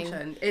anything. immune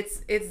function.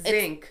 It's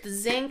zinc. It's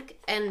zinc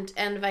and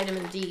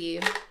vitamin D.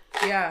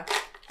 Yeah.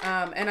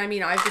 And I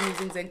mean, I've been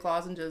using zinc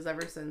lozenges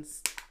ever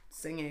since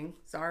singing.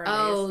 Sorry.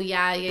 Oh,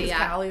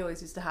 yeah. Callie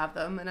always used to have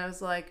them, and I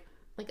was like,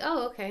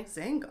 oh, okay.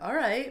 Zinc, all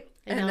right.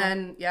 And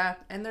then,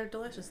 and they're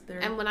delicious.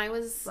 And when I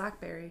was...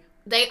 Blackberry.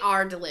 They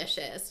are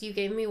delicious. You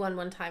gave me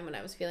one time when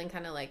I was feeling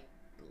kind of, like,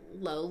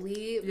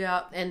 lowly.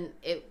 Yeah. And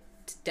it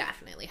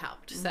definitely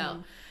helped.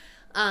 So,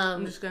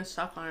 I'm just going to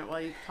stop on it while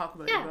you talk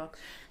about your book.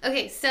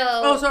 Okay, so...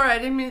 Oh, sorry. I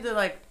didn't mean to,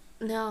 like...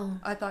 No.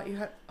 I thought you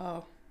had...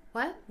 Oh.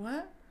 What?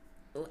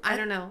 I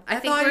don't know. I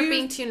think we're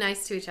being too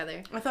nice to each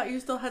other. I thought you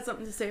still had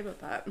something to say about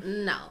that.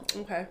 No.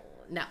 Okay.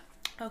 No.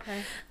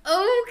 Okay.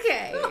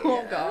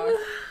 Oh, God.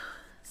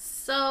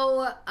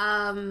 So,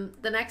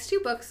 the next two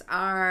books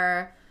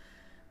are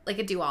like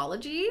a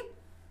duology.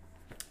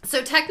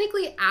 So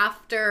technically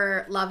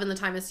after Love in the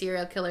Time of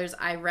Serial Killers,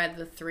 I read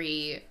the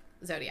 3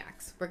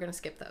 Zodiacs. We're going to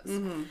skip those.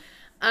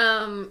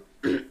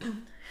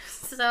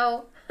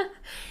 So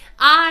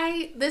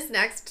this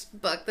next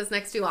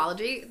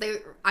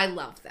duology, I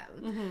love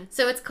them.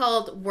 So it's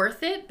called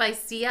Worth It by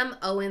C.M.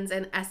 Owens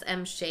and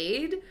S.M.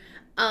 Shade.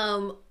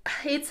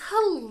 It's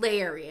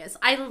hilarious.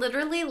 I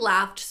literally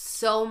laughed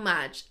so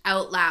much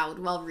out loud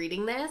while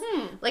reading this.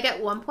 Like,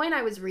 at one point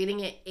I was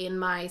reading it in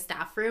my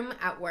staff room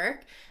at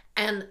work,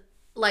 and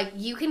like,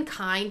 you can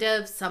kind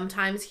of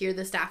sometimes hear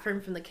the staff room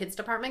from the kids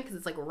department because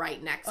it's like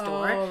right next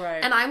door.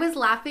 Right. And I was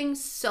laughing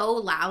so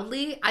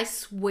loudly, I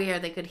swear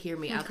they could hear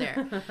me out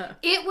there.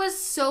 It was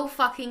so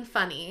fucking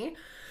funny.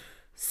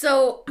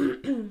 So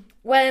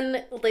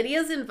when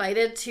Lydia's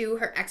invited to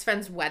her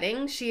ex-friend's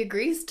wedding, she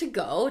agrees to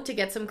go to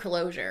get some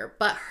closure,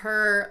 but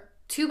her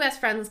 2 best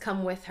friends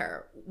come with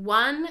her.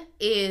 One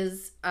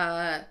is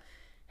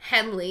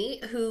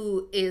Henley,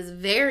 who is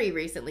very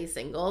recently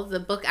single. The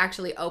book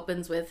actually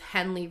opens with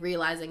Henley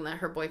realizing that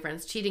her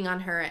boyfriend's cheating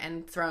on her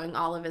and throwing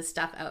all of his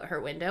stuff out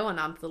her window and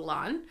onto the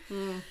lawn.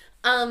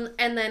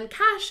 And then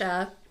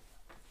Kasha,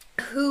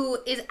 who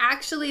is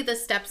actually the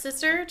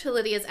stepsister to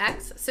Lydia's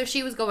ex. So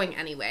she was going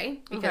anyway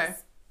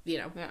because,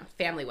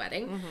 family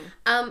wedding.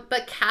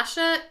 But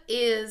Kasha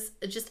is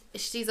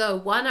she's a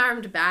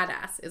one-armed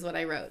badass is what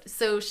I wrote.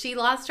 So she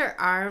lost her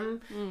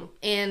arm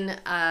in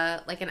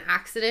like an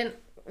accident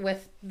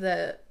with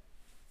they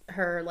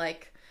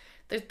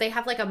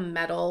have like a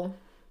metal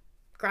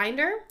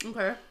grinder.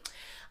 Okay.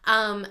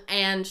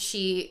 And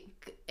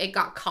it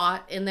got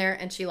caught in there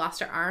and she lost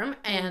her arm.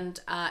 And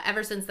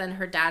ever since then,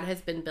 her dad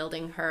has been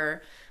building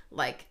her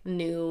like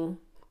new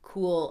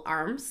cool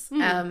arms.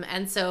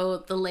 And so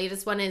the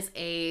latest one is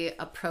a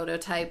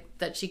prototype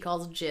that she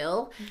calls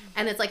Jill.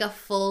 And it's like a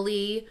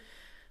fully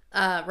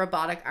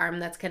robotic arm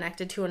that's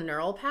connected to a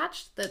neural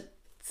patch that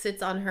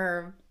sits on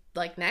her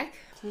like neck.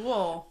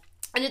 Cool.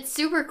 And it's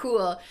super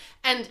cool.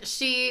 And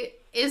she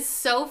is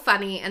so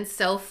funny and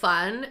so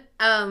fun.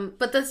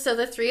 But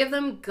the three of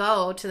them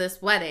go to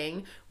this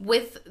wedding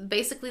with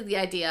basically the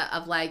idea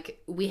of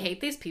like, we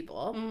hate these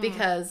people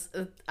because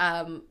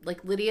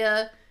like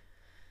Lydia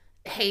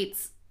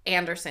hates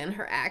Anderson,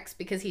 her ex,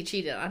 because he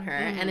cheated on her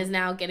and is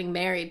now getting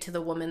married to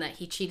the woman that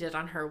he cheated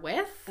on her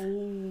with.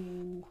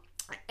 Ooh.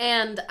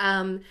 And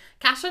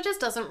Kasha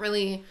just doesn't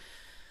really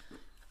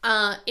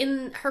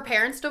in her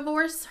parents'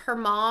 divorce, her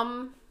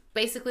mom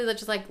basically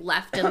just like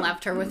left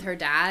her with her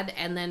dad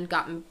and then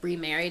got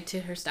remarried to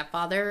her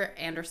stepfather,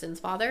 Anderson's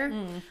father.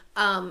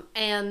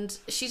 And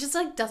she just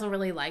like doesn't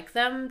really like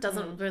them,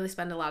 doesn't really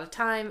spend a lot of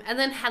time. And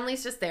then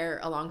Henley's just there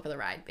along for the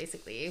ride,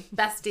 basically.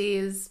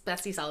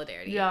 Bestie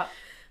solidarity. Yeah.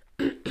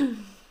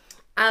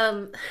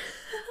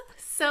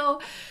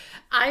 So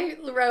I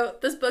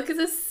wrote, this book is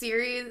a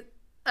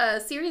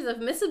series of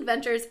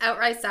misadventures,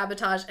 outright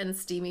sabotage, and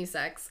steamy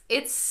sex.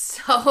 It's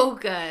so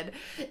good.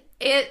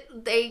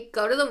 They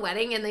go to the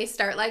wedding and they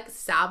start like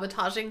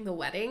sabotaging the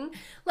wedding,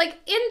 like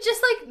in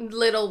just like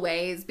little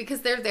ways, because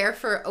they're there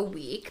for a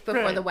week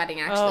before the wedding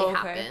actually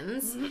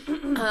happens.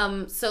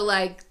 So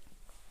like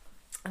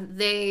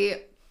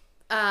they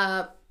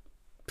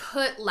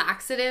put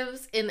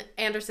laxatives in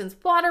Anderson's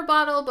water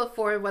bottle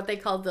before what they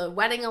call the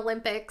Wedding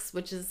Olympics,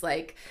 which is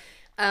like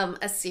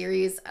a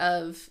series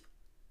of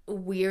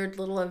weird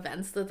little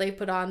events that they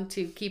put on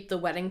to keep the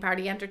wedding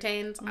party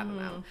entertained. I don't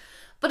know.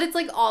 But it's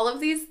like all of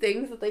these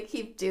things that they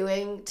keep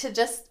doing to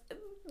just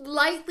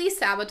lightly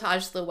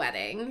sabotage the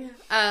wedding.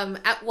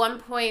 At one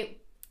point,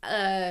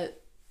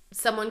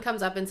 someone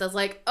comes up and says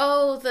like,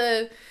 oh,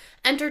 the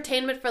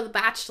entertainment for the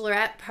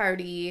bachelorette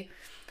party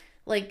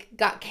like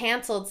got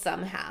canceled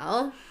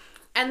somehow.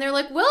 And they're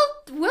like,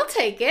 we'll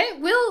take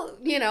it.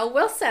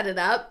 We'll set it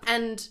up.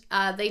 And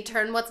they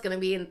turn what's going to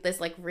be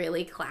this like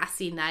really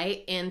classy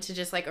night into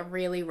just like a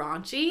really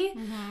raunchy.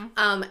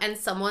 And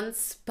someone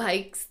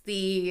spikes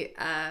the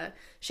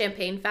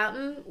champagne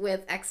fountain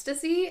with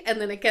ecstasy,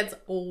 and then it gets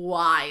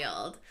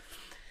wild.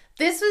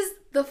 This was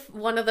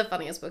one of the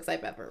funniest books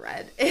I've ever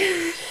read.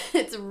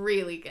 It's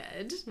really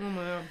good. Oh,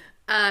 wow.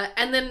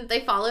 And then they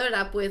follow it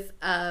up with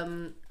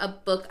a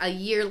book a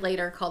year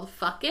later called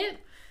Fuck It.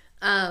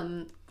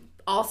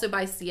 Also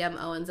by C.M.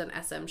 Owens and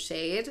S.M.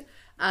 Shade.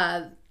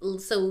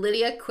 So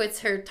Lydia quits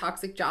her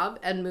toxic job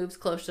and moves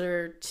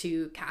closer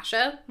to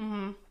Kasha.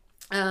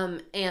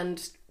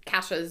 And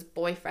Kasha's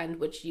boyfriend,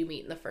 which you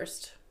meet in the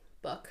first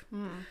book.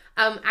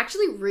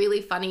 Actually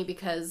really funny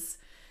because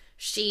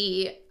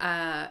she,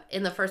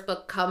 in the first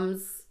book,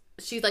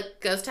 she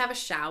like goes to have a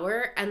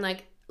shower and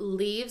like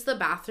leaves the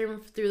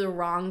bathroom through the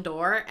wrong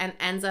door and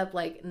ends up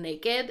like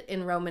naked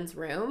in Roman's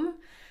room.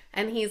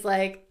 And he's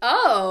like,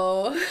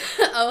 oh,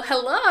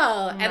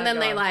 hello. And then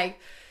they like,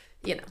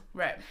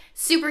 right.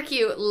 Super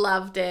cute.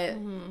 Loved it.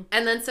 And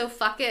then so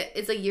Fuck It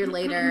is a year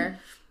later.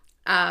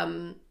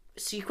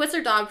 She quits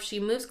her job. She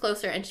moves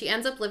closer and she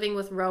ends up living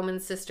with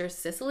Roman's sister,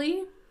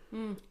 Cicely.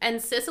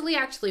 And Cicely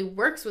actually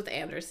works with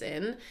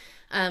Anderson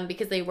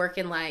because they work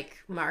in like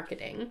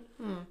marketing.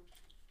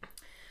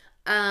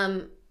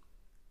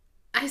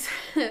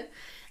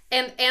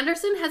 And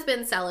Anderson has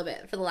been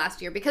celibate for the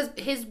last year because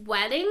his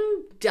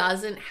wedding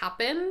doesn't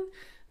happen.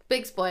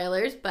 Big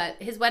spoilers, but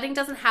his wedding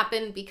doesn't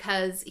happen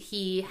because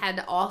he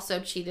had also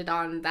cheated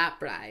on that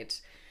bride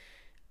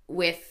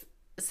with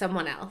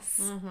someone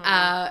else.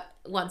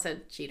 Once a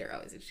cheater,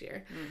 always a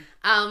cheater.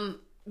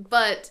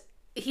 But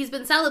he's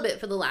been celibate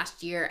for the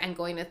last year and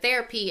going to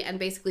therapy and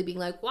basically being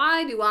like,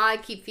 why do I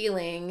keep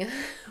feeling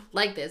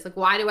like this? Like,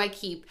 why do I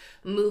keep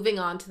moving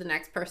on to the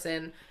next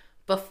person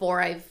before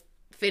I've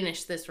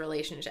finished this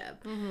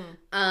relationship?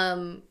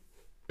 I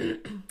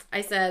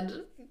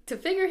said, to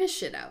figure his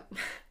shit out.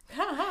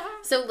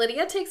 So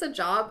Lydia takes a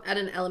job at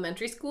an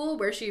elementary school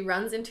where she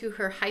runs into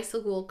her high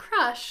school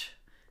crush,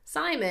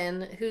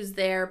 Simon, who's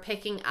there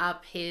picking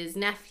up his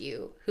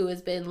nephew, who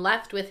has been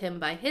left with him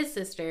by his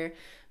sister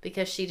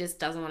because she just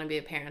doesn't want to be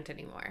a parent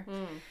anymore.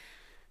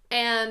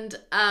 And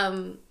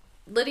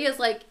Lydia's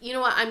like, you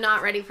know what, I'm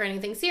not ready for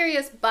anything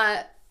serious,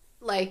 but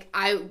like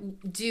I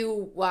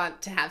do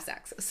want to have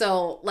sex,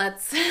 so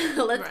let's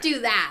do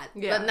that,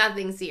 but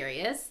nothing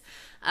serious.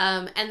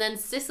 And then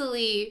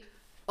Cicely,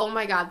 oh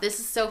my god, this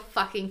is so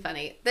fucking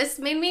funny. This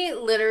made me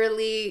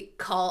literally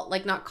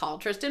not call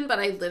Tristan, but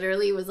I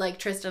literally was like,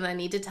 Tristan, I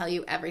need to tell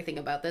you everything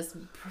about this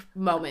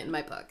moment in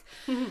my book.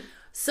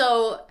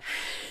 So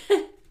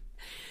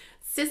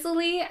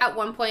Cicely, at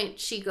one point,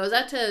 she goes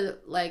out to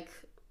like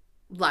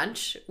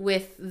lunch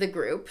with the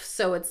group.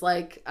 So it's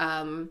like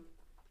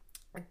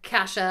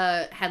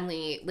Kasha,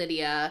 Henley,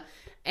 Lydia,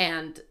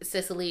 and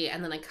Cicely,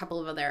 and then a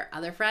couple of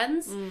other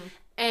friends.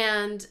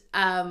 And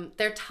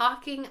they're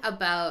talking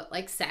about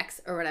like sex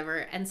or whatever,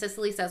 and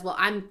Cicely says, well,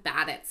 I'm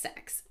bad at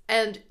sex.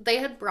 And they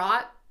had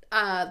brought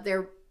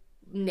their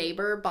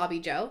neighbor, Bobby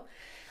Joe,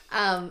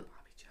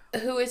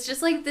 who is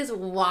just like this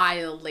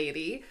wild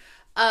lady.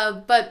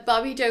 But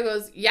Bobby Joe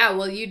goes, yeah,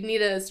 well, you'd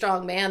need a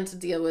strong man to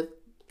deal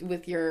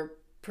with your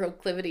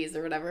proclivities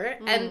or whatever.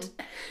 And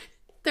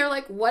they're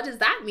like, what does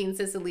that mean,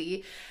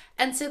 Cicely?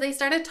 And so they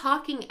started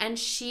talking, and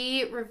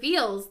she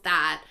reveals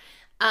that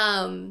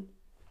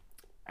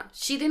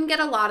she didn't get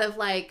a lot of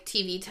like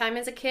TV time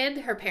as a kid.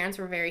 Her parents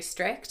were very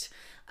strict.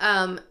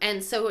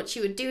 And so what she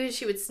would do is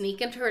she would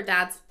sneak into her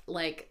dad's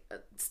like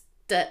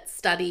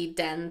study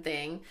den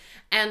thing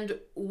and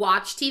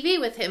watch TV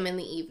with him in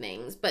the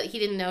evenings, but he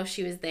didn't know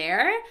she was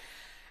there.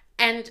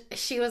 And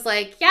she was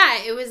like,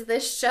 yeah, it was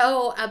this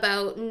show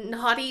about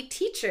naughty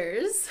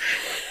teachers.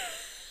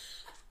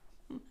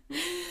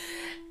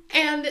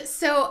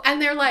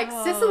 And they're like,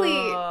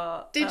 Cicely,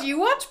 did you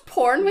watch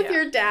porn with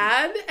your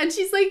dad? And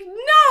she's like,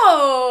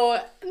 no,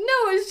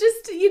 it's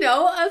just,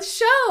 a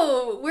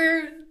show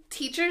where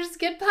teachers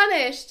get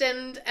punished.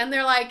 And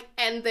they're like,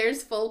 and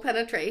there's full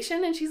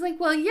penetration. And she's like,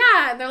 well,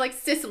 yeah. And they're like,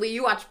 Cicely,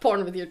 you watch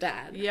porn with your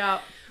dad. Yeah.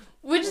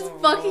 Which is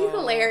fucking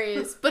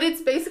hilarious. But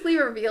it's basically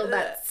revealed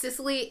that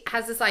Cicely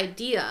has this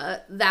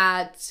idea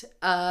that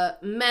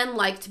men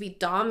like to be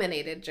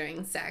dominated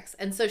during sex.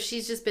 And so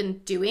she's just been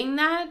doing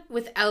that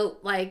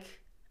without, like,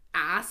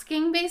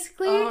 asking,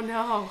 basically. Oh,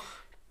 no.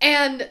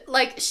 And,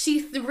 like,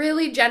 she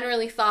really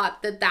generally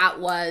thought that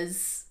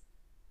was,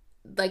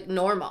 like,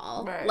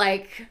 normal. Right.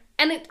 Like,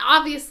 and it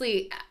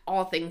obviously,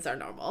 all things are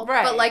normal.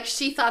 Right. But, like,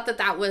 she thought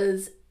that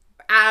was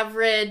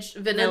average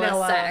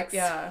vanilla sex.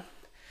 Yeah.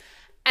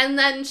 And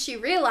then she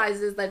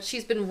realizes that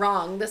she's been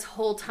wrong this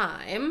whole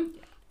time.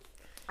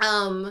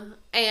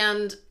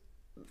 And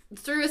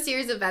through a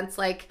series of events,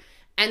 like,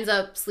 ends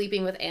up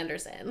sleeping with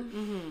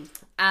Anderson.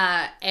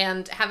 Mm-hmm.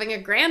 And having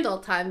a grand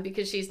old time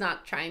because she's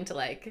not trying to,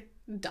 like,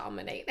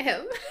 dominate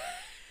him.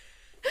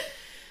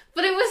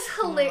 But it was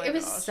hilarious. It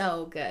was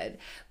so good.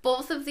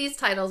 Both of these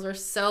titles were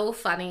so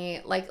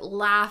funny, like,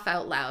 laugh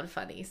out loud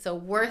funny. So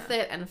Worth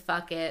It and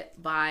Fuck It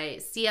by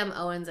C.M.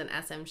 Owens and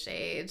S.M.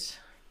 Shade.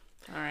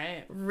 All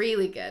right.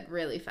 Really good.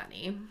 Really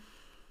funny.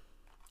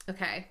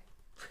 Okay.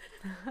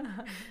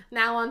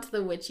 Now on to the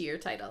witchier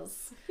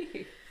titles.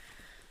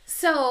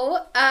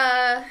 So,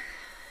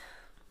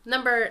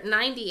 number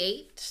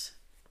 98,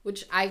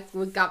 which I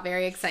got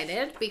very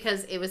excited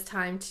because it was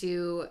time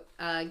to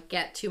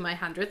get to my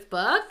 100th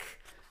book,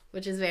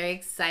 which is very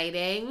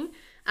exciting.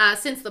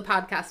 Since the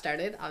podcast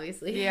started,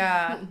 obviously.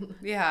 Yeah.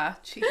 Yeah.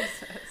 Jesus.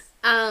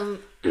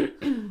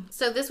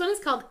 So this one is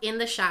called In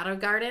the Shadow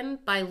Garden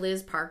by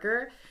Liz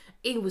Parker.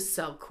 It was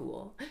so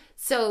cool.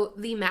 So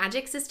the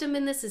magic system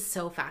in this is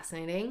so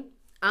fascinating.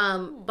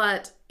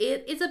 But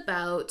it is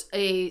about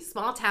a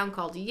small town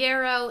called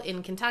Yarrow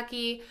in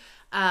Kentucky.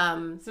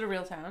 Is it a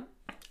real town?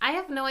 I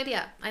have no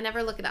idea. I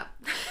never look it up.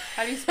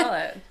 How do you spell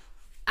it?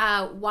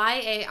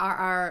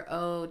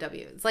 Yarrow.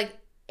 It's like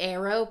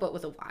arrow, but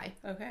with a Y.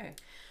 Okay.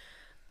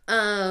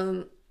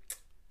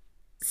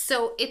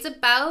 So it's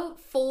about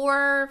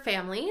 4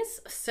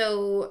 families.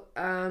 So,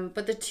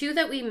 but the 2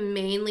 that we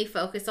mainly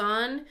focus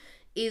on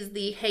is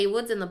the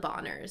Haywoods and the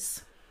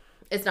Bonners.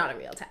 It's not a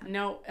real town.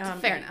 No,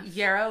 fair enough.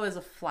 Yarrow is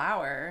a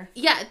flower.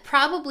 Yeah,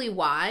 probably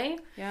why.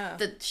 Yeah.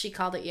 That she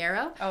called it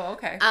Yarrow. Oh,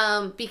 okay.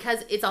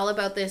 Because it's all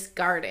about this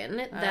garden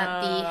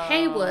that the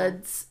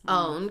Haywoods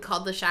own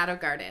called the Shadow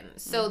Garden.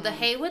 So the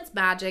Haywoods'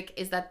 magic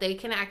is that they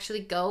can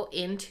actually go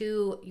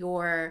into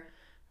your,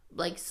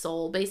 like,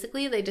 soul,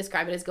 basically. They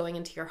describe it as going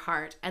into your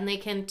heart. And they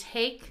can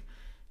take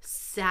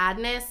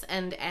sadness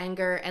and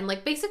anger and,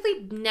 like,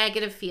 basically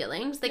negative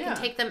feelings. They can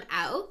take them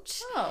out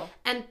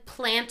and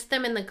plant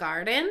them in the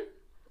garden.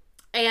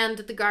 And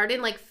the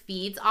garden, like,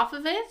 feeds off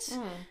of it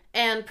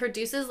and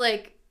produces,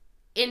 like,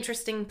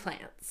 interesting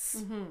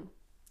plants.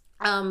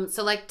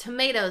 So, like,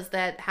 tomatoes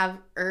that have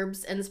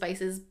herbs and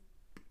spices,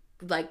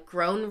 like,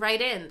 grown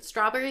right in.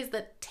 Strawberries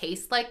that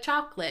taste like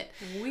chocolate.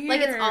 Weird. Like,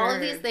 it's all of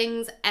these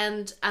things.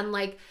 And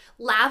like,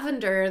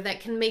 lavender that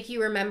can make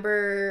you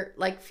remember,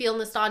 like, feel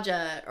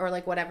nostalgia or,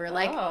 like, whatever.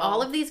 Like,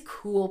 all of these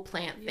cool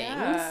plant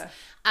things.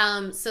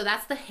 Yeah. So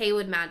that's the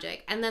Haywood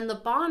magic. And then the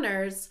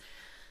Bonners...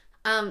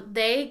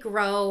 they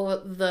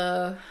grow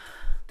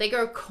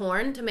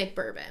corn to make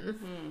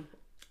bourbon.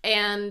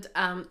 And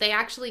they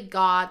actually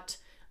got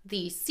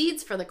the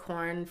seeds for the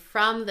corn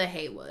from the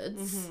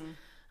Haywoods.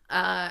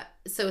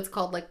 So it's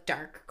called, like,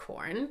 dark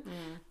corn.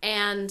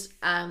 And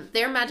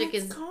their magic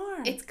is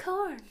corn. It's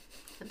corn.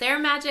 Their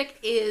magic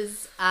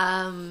is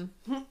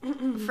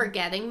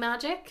forgetting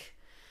magic.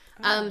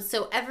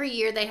 So every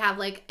year they have,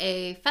 like,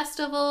 a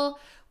festival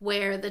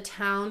where the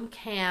town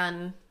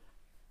can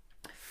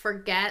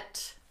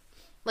forget,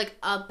 like,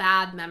 a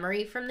bad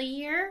memory from the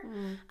year.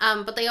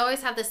 But they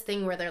always have this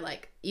thing where they're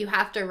like, you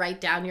have to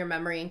write down your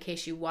memory in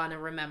case you want to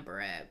remember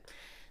it.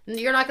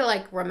 You're not gonna,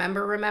 like,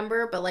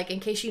 remember, but, like, in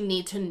case you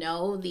need to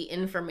know the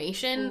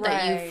information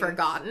that you've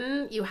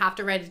forgotten, you have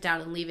to write it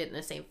down and leave it in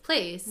a safe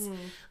place.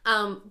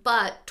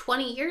 But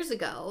 20 years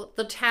ago,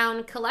 the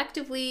town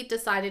collectively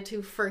decided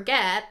to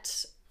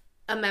forget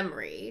a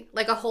memory,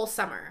 like, a whole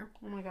summer.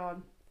 Oh my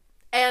god.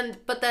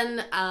 But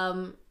then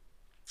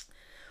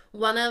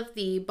one of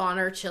the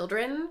Bonner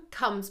children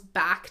comes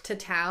back to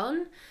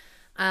town.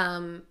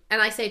 And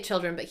I say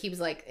children, but he was,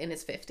 like, in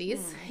his 50s.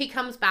 He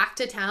comes back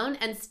to town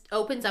and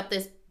opens up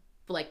this,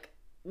 like,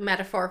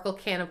 metaphorical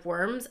can of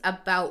worms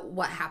about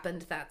what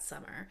happened that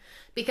summer,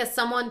 because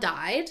someone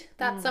died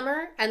that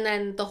summer and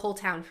then the whole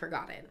town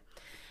forgot it.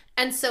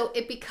 And so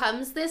it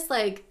becomes this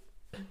like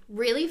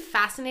really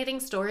fascinating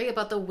story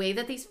about the way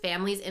that these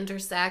families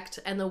intersect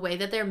and the way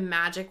that their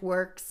magic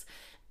works,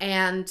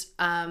 and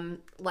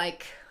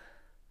like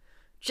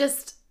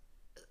just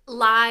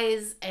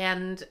lies,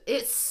 and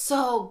it's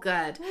so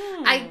good.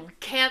 I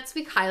can't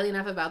speak highly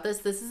enough about this.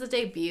 This is a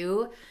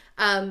debut,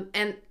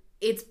 and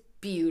it's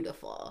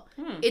beautiful.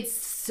 It's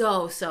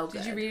so good.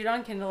 Did you read it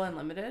on Kindle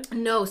Unlimited?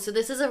 No, so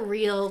this is a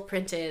real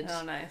printed.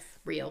 Oh, nice.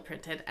 Real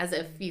printed, as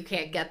if you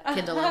can't get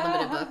Kindle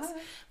Unlimited books.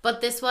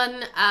 But this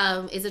one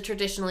is a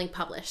traditionally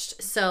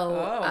published.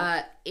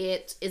 So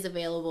it is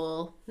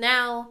available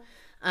now.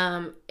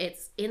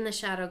 It's In the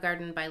Shadow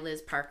Garden by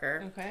Liz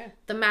Parker. Okay.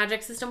 The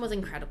magic system was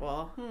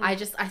incredible. I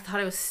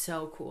thought it was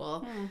so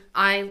cool.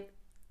 I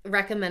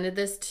recommended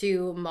this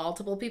to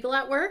multiple people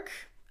at work.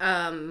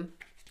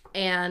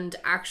 And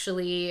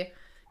actually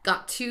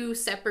got 2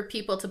 separate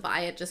people to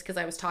buy it just because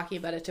I was talking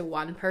about it to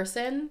one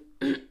person.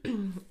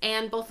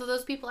 And both of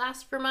those people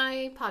asked for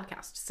my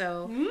podcast.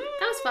 So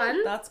that was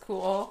fun. That's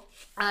cool.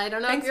 I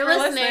don't know if you're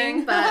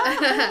listening,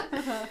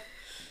 but...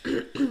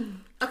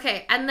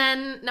 Okay, and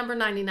then number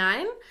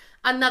 99,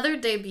 another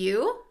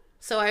debut.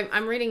 So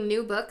I'm reading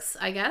new books,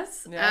 I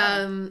guess.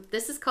 Yeah.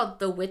 This is called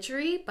The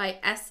Witchery by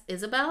S.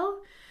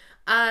 Isabel.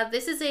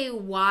 This is a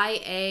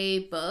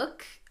YA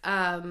book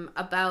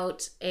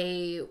about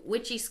a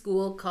witchy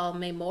school called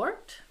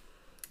Maymort.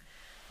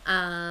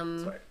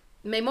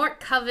 Maymort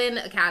Coven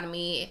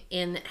Academy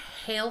in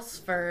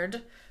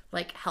Halesford,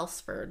 like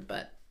Helsford,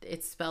 but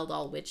it's spelled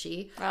all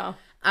witchy. Oh.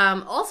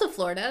 Also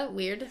Florida,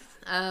 weird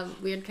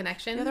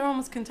connection. The other one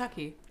was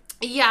Kentucky.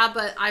 Yeah,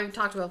 but I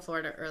talked about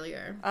Florida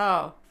earlier.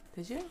 Oh,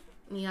 did you?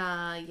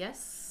 Yeah,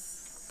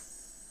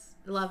 yes.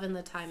 Love in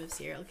the Time of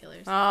Serial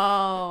Killers.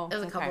 Oh, it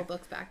was a couple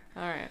books back.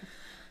 All right.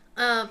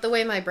 The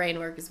way my brain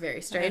works is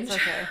very strange. It's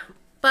okay.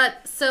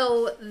 But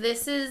so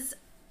this is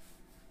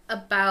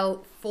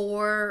about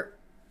 4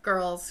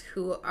 girls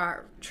who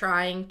are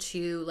trying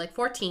to, like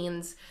 4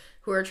 teens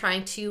who are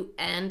trying to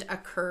end a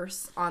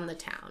curse on the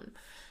town.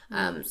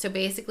 So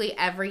basically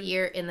every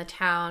year in the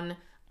town,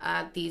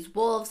 these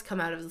wolves come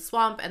out of the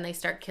swamp and they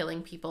start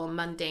killing people,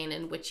 mundane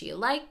and witchy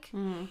alike.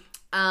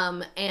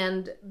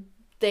 And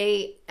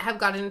they have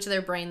gotten into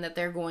their brain that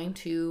they're going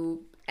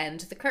to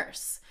end the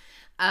curse.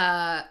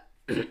 And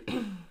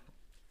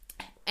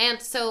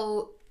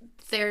so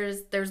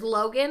there's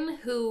Logan,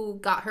 who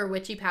got her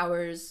witchy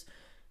powers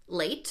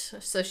late.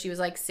 So she was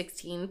like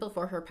 16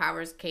 before her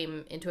powers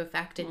came into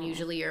effect, and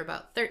usually you're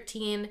about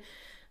 13.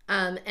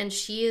 And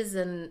she is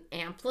an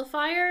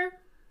amplifier.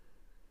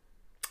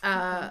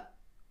 I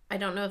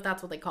don't know if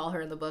that's what they call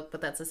her in the book,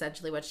 but that's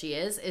essentially what she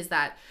is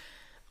that...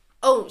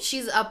 Oh,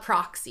 she's a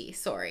proxy,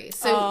 sorry.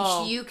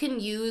 So you can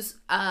use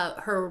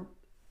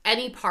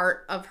any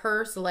part of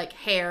her, so like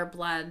hair,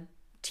 blood,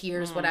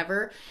 tears,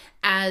 whatever,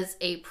 as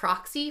a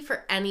proxy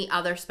for any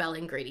other spell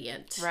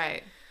ingredient.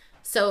 Right.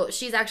 So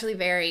she's actually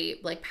very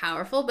like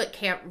powerful, but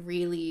can't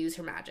really use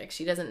her magic.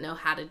 She doesn't know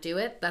how to do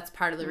it. That's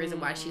part of the reason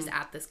why she's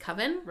at this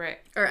coven. Right.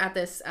 Or at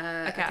this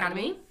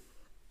academy.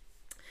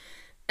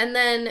 And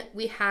then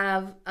we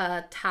have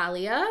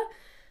Talia,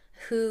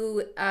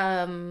 who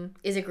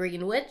is a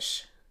green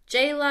witch.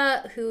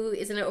 Jayla, who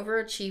is an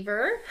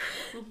overachiever.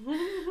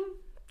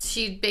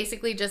 She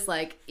basically just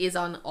like is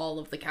on all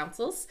of the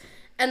councils.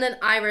 And then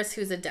Iris,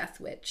 who's a death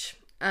witch.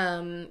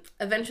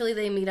 Eventually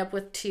they meet up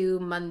with 2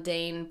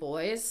 mundane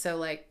boys, so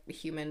like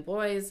human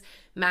boys,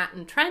 Matt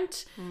and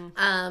Trent.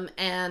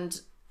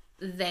 And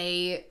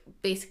they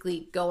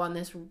basically go on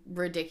this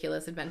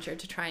ridiculous adventure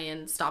to try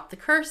and stop the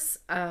curse.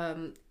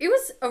 It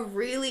was a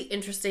really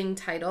interesting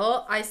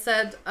title. I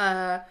said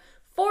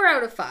 4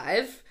 out of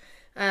 5.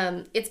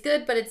 It's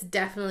good, but it's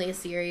definitely a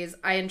series.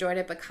 I enjoyed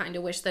it, but kind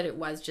of wish that it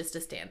was just a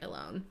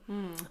standalone.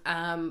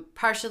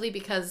 Partially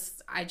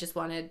because I don't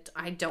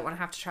want to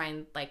have to try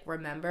and like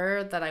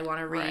remember that I want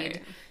to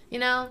read, you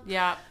know?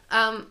 Yeah.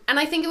 And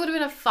I think it would have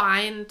been a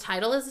fine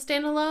title as a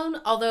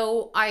standalone,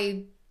 although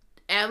I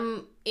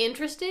am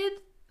interested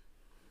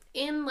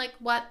in like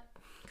what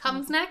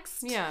comes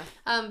next. Yeah.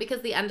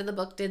 Because the end of the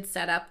book did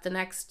set up the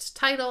next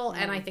title,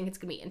 and I think it's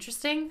gonna be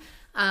interesting.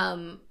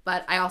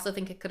 But I also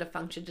think it could have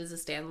functioned as a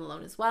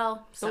standalone as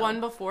well. So. The one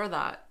before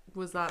that,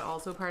 was that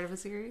also part of a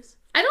series?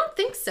 I don't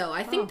think so.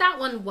 I think that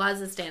one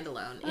was a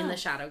standalone in the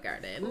Shadow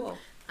Garden. Cool.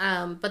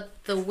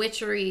 But The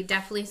Witchery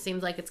definitely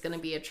seems like it's going to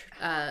be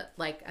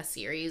like a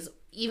series.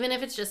 Even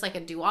if it's just like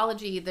a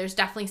duology, there's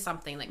definitely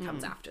something that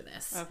comes after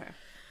this. Okay.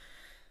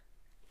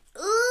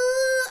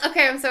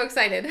 Okay, I'm so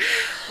excited.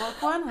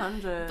 Book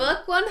 100.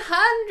 Book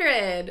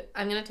 100.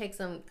 I'm going to take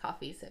some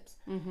coffee sips.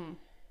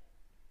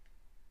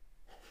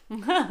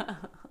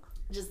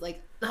 Just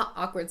like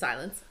awkward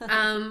silence.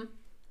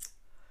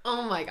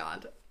 Oh my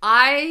god.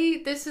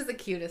 This is the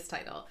cutest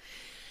title.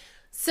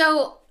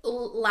 So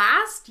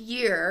last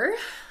year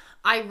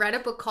I read a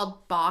book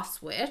called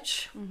Boss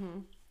Witch.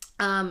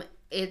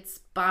 It's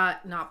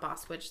not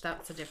Boss Witch,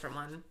 that's a different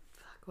one.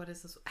 Fuck. what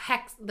is this?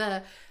 Hex,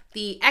 the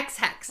X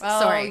Hex.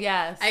 Oh, sorry.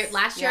 Yes.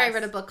 Last year I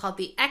read a book called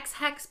The X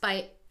Hex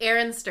by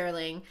Aaron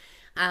Sterling.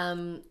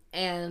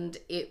 And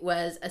it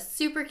was a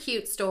super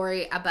cute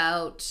story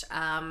about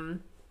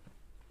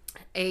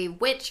a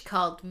witch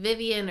called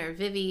Vivian or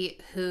Vivi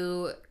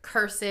who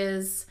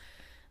curses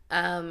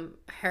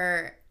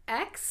her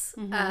ex.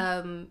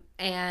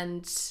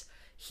 And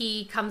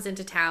he comes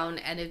into town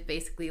and is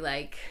basically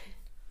like,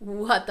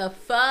 what the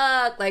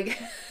fuck?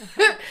 Like,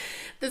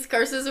 this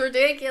curse is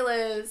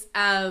ridiculous.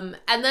 And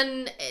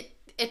then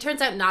it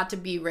turns out not to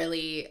be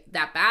really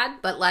that bad,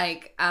 but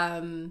like,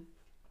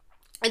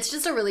 it's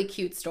just a really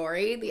cute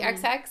story, the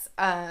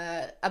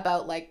XX,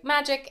 about like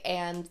magic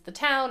and the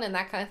town and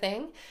that kind of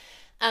thing.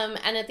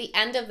 And at the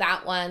end of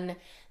that one,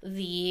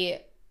 the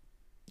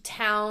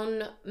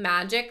town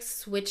magic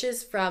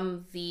switches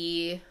from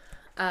the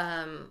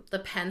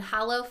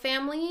Penhallow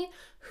family,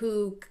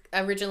 who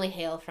originally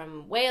hail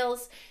from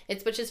Wales.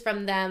 It switches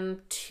from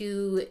them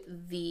to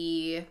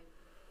the...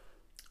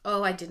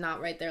 Oh, I did not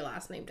write their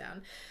last name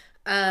down.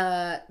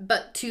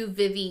 But to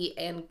Vivi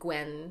and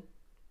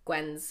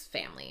Gwen's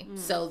family.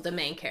 So the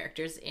main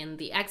characters in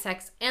the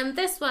XX, and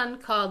this one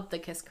called The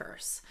Kiss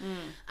Curse.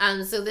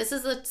 So this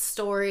is a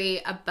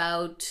story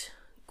about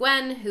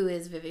Gwen, who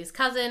is Vivi's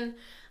cousin.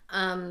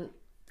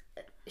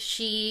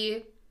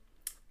 She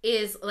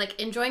is like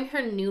enjoying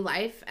her new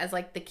life as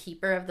like the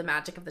keeper of the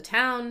magic of the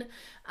town.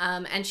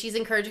 And she's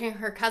encouraging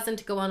her cousin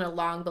to go on a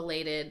long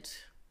belated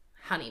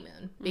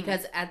honeymoon,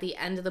 because at the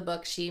end of the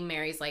book, she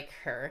marries like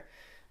her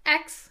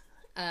ex,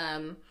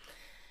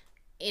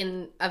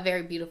 in a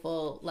very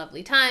beautiful,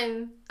 lovely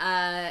time.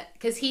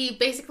 Cause he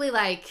basically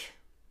like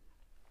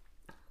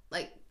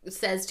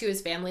says to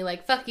his family,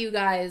 like, fuck you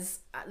guys.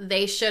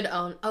 They should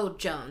own,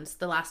 Jones.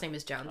 The last name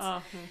is Jones.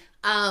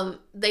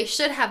 They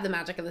should have the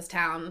magic of this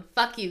town.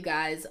 Fuck you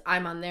guys.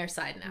 I'm on their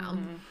side now.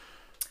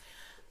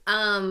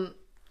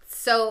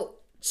 So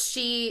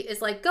she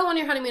is like, go on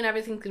your honeymoon.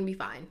 Everything's going to be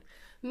fine.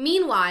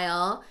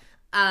 Meanwhile,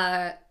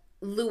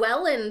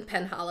 Llewellyn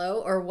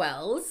Penhallow, or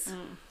Wells,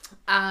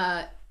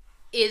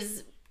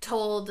 is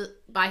told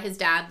by his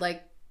dad,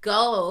 like,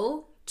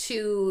 go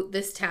to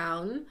this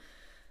town,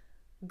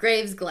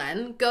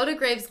 Gravesglen. Go to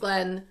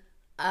Gravesglen,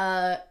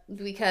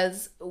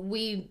 because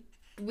we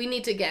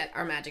need to get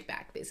our magic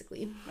back,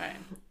 basically. Right.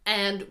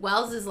 And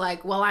Wells is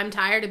like, well, I'm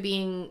tired of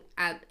being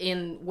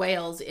in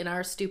Wales in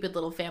our stupid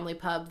little family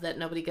pub that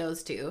nobody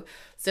goes to.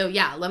 So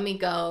yeah, let me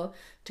go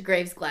to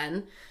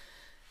Gravesglen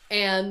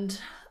and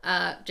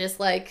just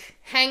like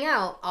hang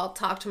out. I'll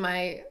talk to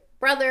my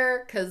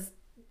brother, because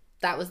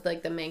that was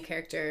like the main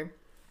character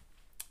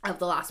of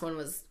the last one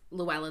was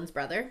Llewellyn's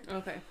brother.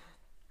 Okay.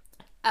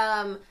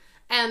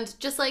 And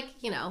just like,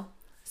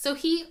 so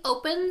he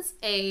opens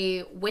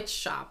a witch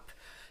shop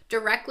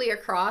directly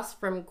across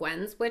from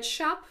Gwen's witch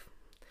shop.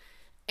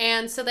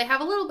 And so they have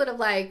a little bit of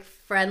like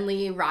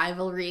friendly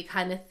rivalry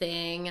kind of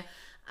thing.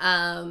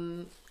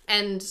 And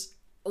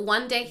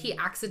one day he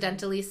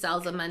accidentally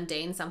sells a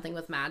mundane something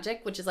with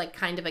magic, which is like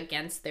kind of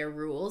against their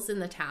rules in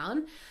the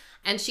town.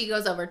 And she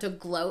goes over to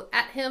gloat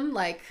at him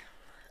like,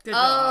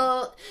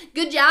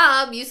 good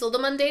job. You sold a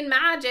mundane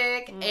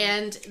magic.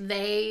 And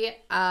they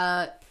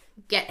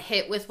get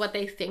hit with what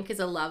they think is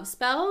a love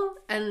spell,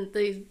 and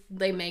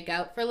they make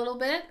out for a little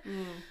bit.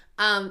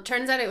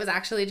 Turns out it was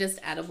actually just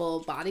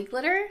edible body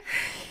glitter.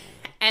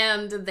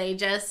 And they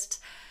just,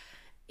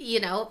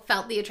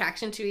 felt the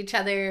attraction to each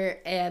other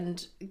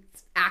and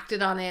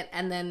acted on it,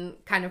 and then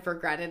kind of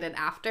regretted it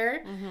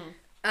after.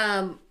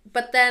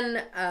 But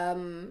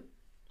then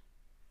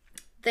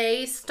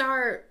they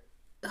start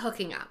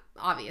hooking up,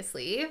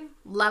 obviously.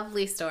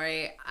 Lovely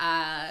story.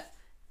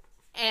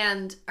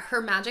 And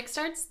her magic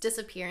starts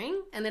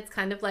disappearing, and it's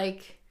kind of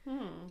like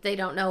they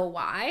don't know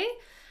why.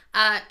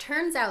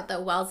 Turns out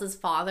that Wells's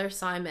father,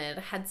 Simon,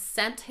 had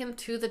sent him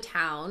to the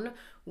town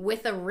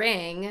with a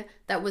ring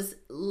that was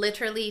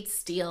literally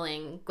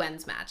stealing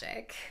Gwen's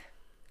magic.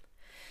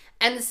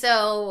 And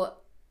so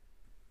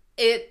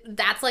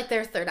that's like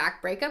their third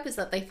act breakup, is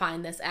that they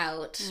find this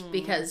out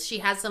because she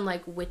has some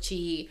like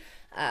witchy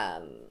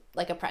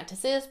like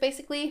apprentices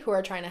basically who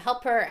are trying to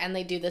help her, and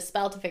they do this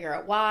spell to figure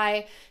out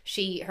why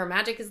her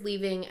magic is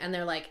leaving, and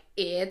they're like,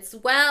 it's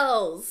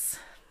Wells.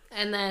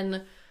 And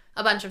then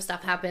a bunch of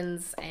stuff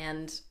happens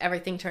and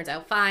everything turns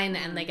out fine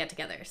and they get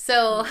together.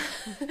 So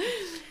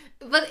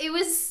but it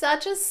was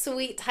such a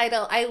sweet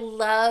title.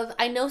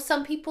 I know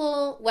some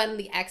people, when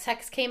the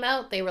X-Hex came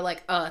out, they were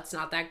like, oh, it's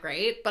not that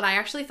great, but I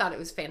actually thought it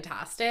was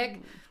fantastic.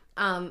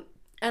 And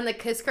the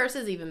Kiss Curse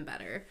is even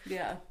better.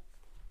 Yeah.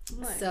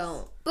 Nice.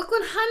 So, book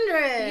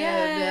 100.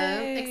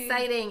 Yay.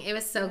 Exciting. It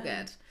was so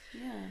good.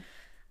 Yeah.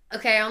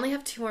 Okay, I only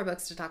have 2 more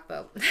books to talk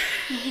about.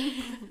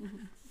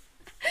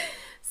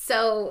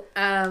 So,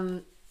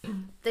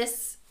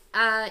 this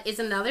is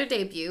another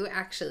debut,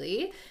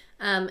 actually.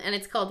 And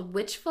it's called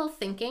Witchful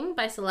Thinking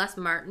by Celeste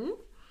Martin.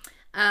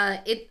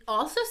 It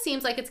also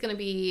seems like it's going to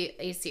be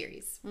a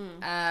series.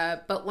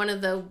 But one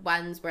of the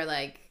ones where,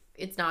 like,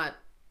 it's not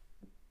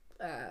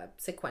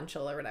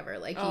sequential or whatever.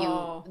 Like,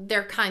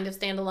 they're kind of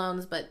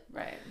standalones, but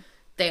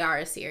they are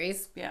a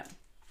series. Yeah.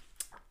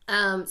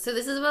 So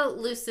this is about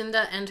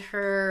Lucinda and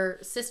her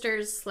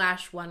sisters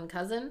 / one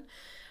cousin,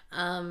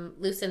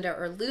 Lucinda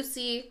or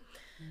Lucy.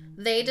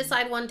 They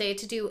decide one day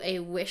to do a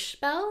wish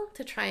spell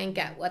to try and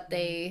get what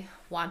they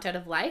want out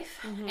of life.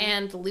 Mm-hmm.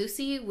 And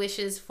Lucy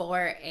wishes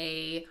for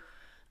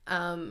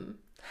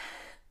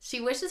she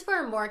wishes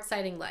for a more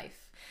exciting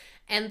life.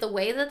 And the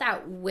way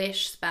that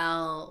wish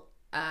spell,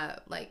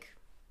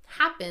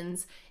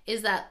 happens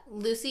is that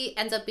Lucy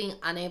ends up being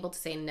unable to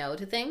say no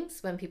to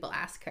things when people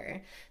ask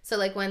her. So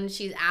like when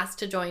she's asked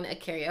to join a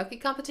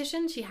karaoke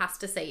competition, she has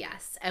to say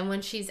yes. And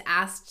when she's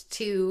asked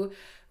to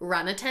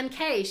run a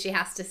 10K, she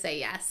has to say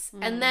yes.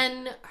 And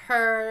then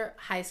her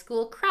high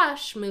school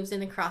crush moves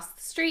in across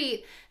the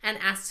street and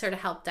asks her to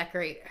help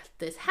decorate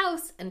this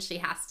house, and she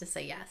has to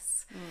say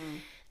yes.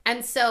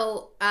 And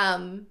so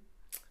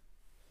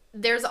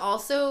there's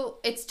also,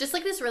 it's just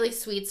like this really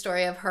sweet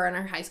story of her and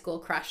her high school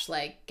crush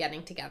like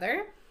getting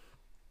together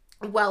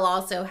while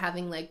also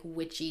having like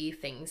witchy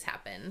things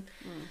happen.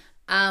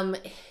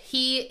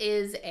 He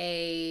is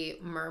a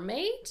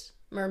merman,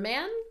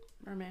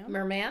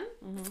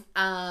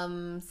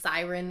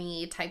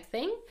 siren-y type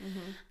thing.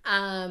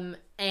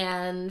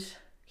 And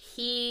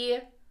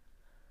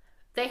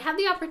they had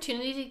the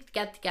opportunity to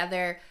get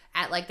together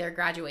at like their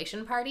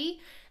graduation party,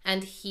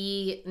 and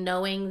he,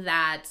 knowing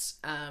that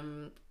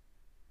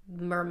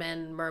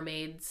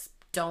mermaids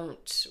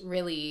don't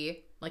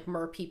really, like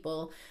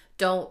people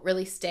don't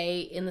really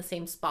stay in the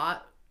same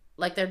spot,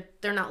 like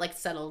they're not like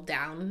settled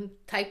down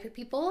type of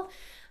people,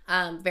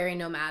 very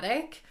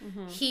nomadic.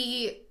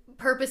 He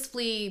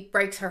purposefully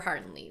breaks her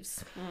heart and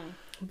leaves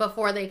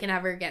before they can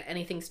ever get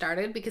anything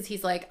started, because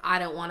he's like, I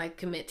don't want to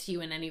commit to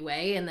you in any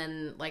way and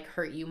then like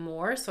hurt you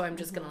more, so I'm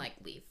just gonna like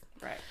leave.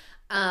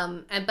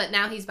 But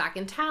now he's back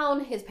in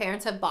town. His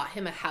parents have bought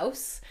him a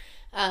house,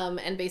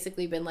 and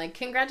basically been like,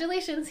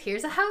 congratulations,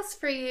 here's a house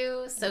for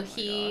you. So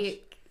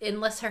he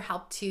enlists her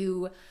help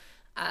to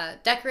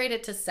decorate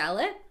it to sell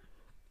it.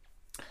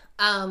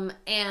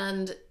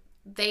 And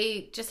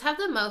they just have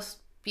the most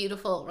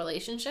beautiful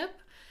relationship.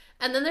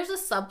 And then there's a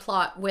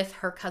subplot with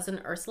her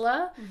cousin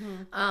Ursula,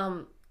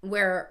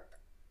 where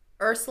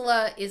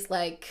Ursula is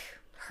like,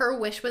 her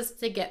wish was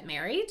to get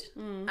married.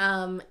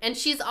 And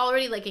she's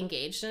already like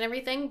engaged and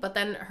everything, but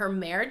then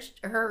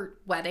her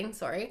wedding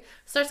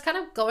starts kind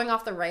of going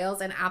off the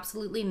rails and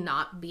absolutely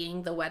not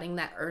being the wedding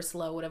that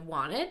Ursula would have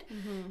wanted.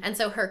 And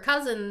so her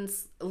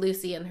cousins,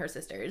 Lucy and her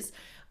sisters,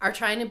 are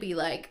trying to be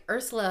like,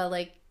 Ursula,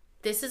 like,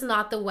 this is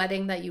not the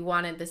wedding that you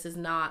wanted. This is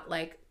not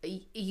like,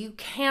 you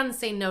can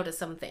say no to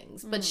some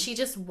things, but she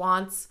just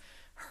wants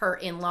her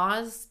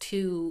in-laws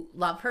to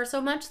love her so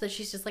much that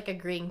she's just like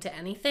agreeing to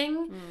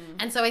anything.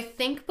 And so I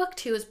think book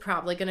 2 is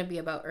probably going to be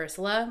about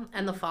Ursula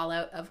and the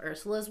fallout of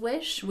Ursula's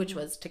wish, which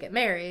was to get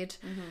married.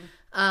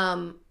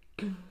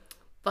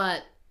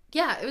 But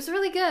yeah, it was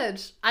really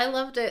good. I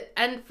loved it.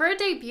 And for a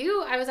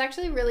debut, I was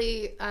actually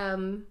really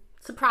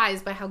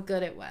surprised by how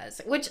good it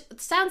was, which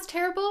sounds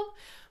terrible,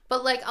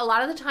 but like a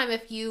lot of the time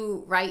if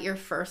you write your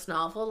first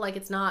novel, like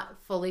it's not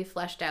fully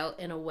fleshed out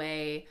in a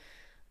way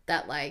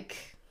that like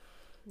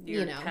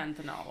your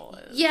 10th novel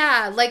is.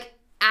 Yeah, like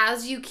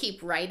as you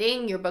keep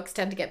writing, your books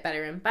tend to get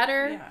better and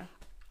better.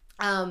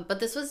 But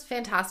this was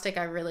fantastic.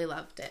 I really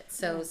loved it.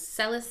 So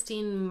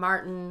Celestine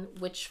Martin,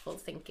 Witchful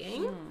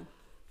Thinking.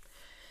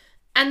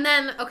 And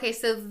then, okay,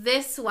 so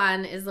this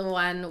one is the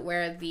one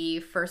where the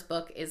first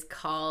book is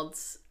called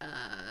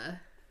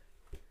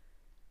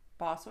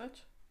Boss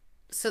Witch?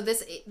 So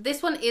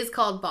this one is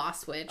called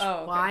Boss Witch. Oh,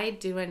 okay. Why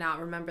do I not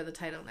remember the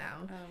title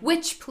now?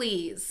 Witch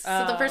Please.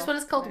 So the first one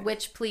is called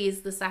Witch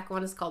Please. The second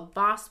one is called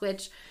Boss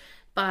Witch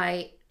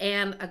by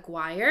Anne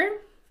Aguirre.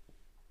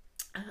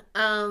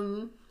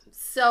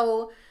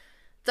 So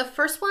the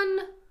first one,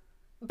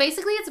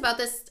 basically it's about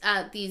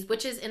these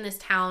witches in this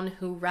town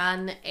who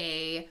run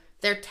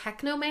they're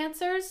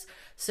technomancers.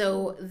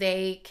 So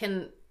they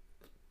can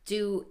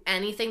do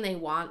anything they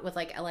want with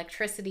like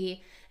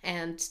electricity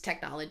and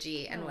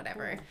technology and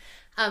whatever.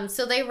 Cool.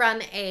 So they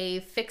run a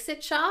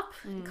fix-it shop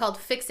called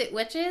Fix-It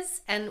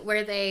Witches, and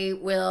where they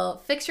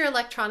will fix your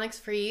electronics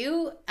for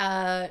you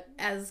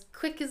as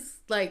quick as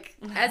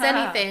as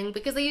anything,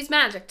 because they use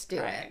magic to do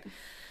it.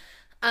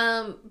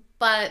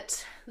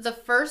 But the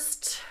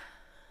first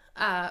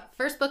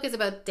book is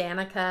about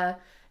Danica,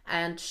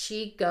 and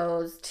she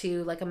goes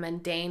to like a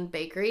mundane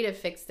bakery to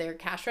fix their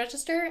cash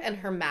register, and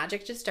her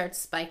magic just starts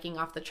spiking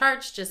off the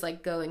charts, just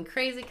like going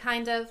crazy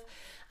kind of.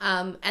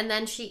 And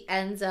then she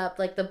ends up,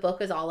 like, the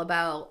book is all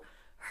about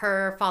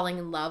her falling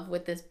in love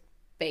with this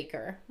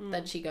baker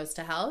that she goes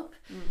to help.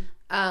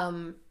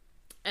 And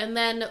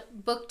then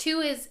book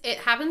 2 it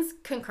happens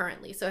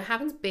concurrently. So it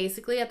happens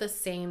basically at the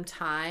same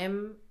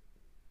time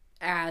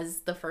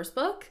as the first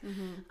book.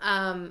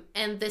 And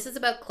this is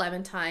about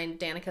Clementine,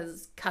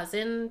 Danica's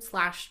cousin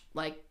 /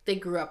 like, they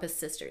grew up as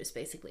sisters,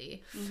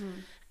 basically.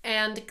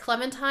 And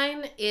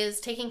Clementine is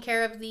taking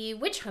care of the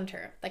witch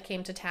hunter that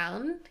came to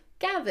town.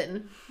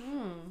 Gavin.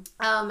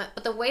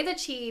 But the way that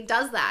she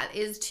does that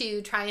is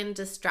to try and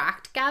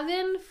distract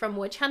Gavin from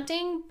witch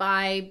hunting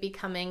by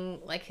becoming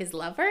like his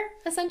lover,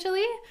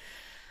 essentially.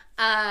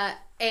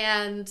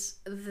 And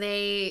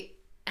they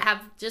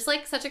have just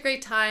like such a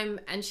great time,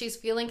 and she's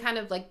feeling kind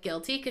of like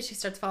guilty because she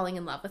starts falling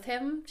in love with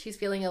him. She's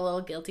feeling a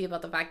little guilty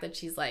about the fact that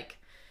she's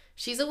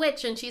a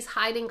witch and she's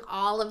hiding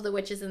all of the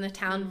witches in the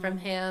town from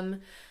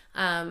him.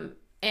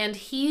 And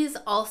he's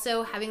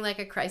also having like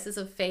a crisis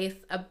of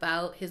faith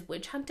about his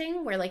witch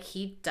hunting, where like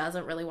he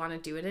doesn't really want to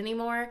do it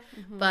anymore,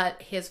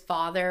 but his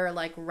father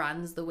like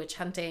runs the witch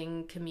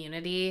hunting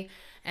community,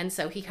 and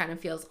so he kind of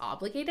feels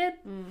obligated.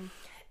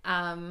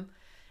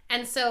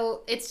 And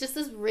so it's just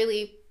this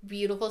really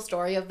beautiful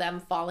story of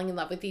them falling in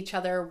love with each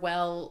other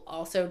while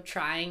also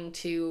trying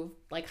to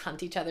like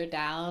hunt each other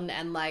down.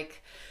 And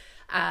like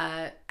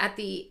at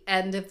the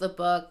end of the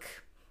book,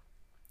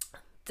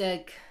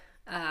 the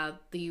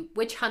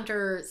witch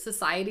hunter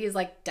society is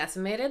like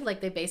decimated.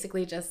 Like they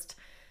basically just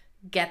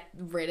get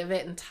rid of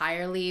it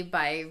entirely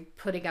by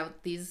putting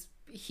out these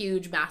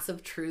huge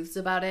massive truths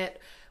about it,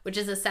 which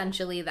is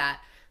essentially that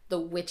the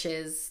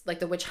witches, like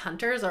the witch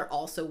hunters, are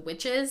also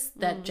witches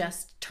that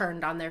just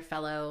turned on their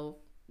fellow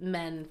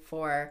men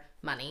for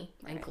money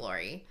and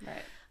glory.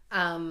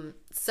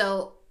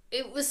 So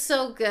it was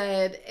so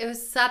good. It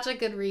was such a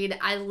good read.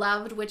 I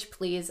loved Witch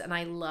Please and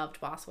I loved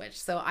Boss Witch,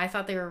 so I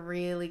thought they were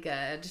really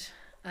good.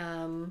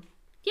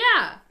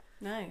 Yeah.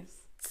 Nice.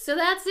 So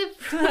that's it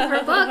for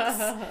books.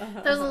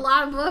 There's a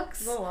lot of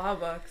books. There's a lot of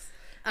books.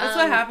 That's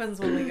what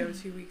happens when we go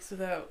 2 weeks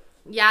without.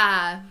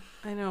 Yeah.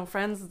 I know,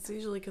 friends, it's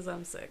usually because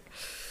I'm sick.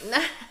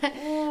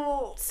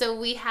 So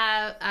we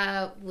have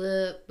blah,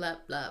 blah,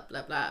 blah,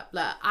 blah, blah,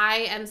 blah.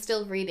 I am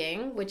still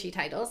reading witchy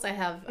titles.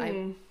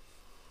 I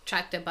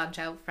checked a bunch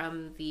out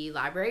from the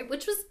library,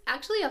 which was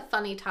actually a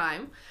funny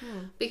time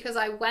because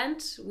I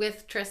went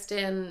with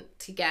Tristan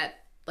to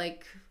get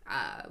like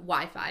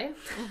Wi-Fi.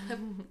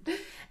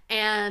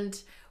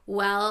 And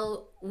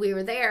while we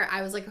were there,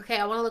 I was like, okay,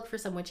 I want to look for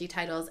some witchy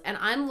titles. And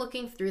I'm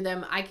looking through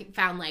them. I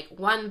found like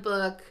one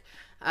book,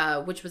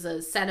 which was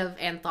a set of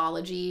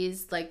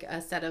anthologies, like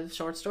a set of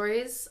short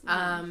stories.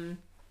 And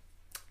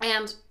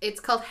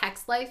it's called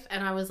Hex Life.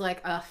 And I was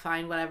like, oh,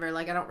 fine, whatever.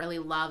 Like, I don't really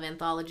love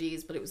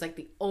anthologies, but it was like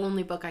the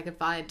only book I could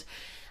find.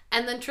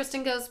 And then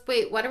Tristan goes,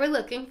 wait, what are we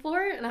looking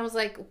for? And I was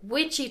like,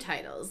 witchy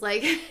titles.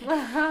 Like,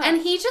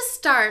 and he just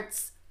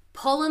starts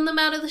pulling them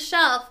out of the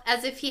shelf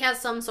as if he has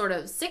some sort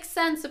of sixth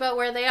sense about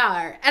where they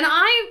are. And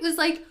I was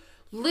like,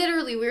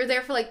 literally, we were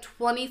there for like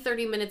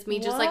 20-30 minutes, me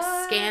just like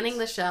scanning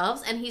the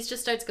shelves, and he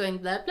just starts going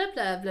blah blah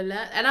blah blah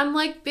blah, and I'm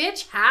like,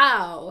 bitch,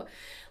 how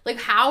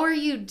are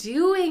you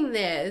doing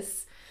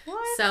this?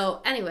 What?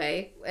 So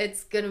anyway,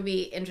 it's gonna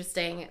be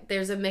interesting.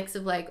 There's a mix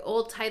of like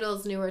old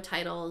titles, newer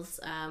titles.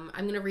 I'm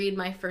gonna read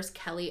my first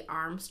Kelly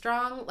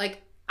Armstrong.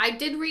 Like, I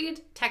did read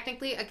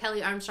technically a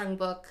Kelly Armstrong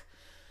book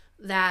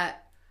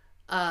that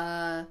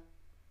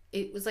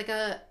it was like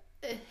a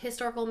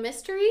historical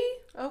mystery.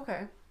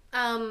 Okay.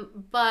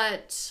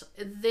 But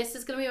this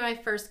is gonna be my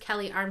first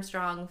Kelly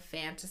Armstrong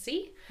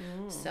fantasy,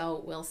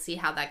 so we'll see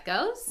how that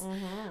goes.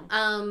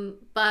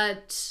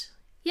 But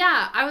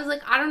yeah, I was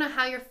like, I don't know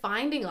how you're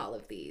finding all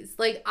of these.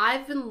 Like,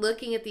 I've been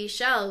looking at these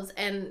shelves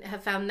and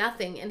have found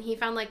nothing, and he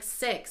found like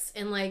 6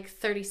 in like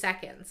 30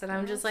 seconds, and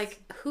I'm just like,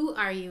 who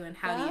are you and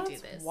how do you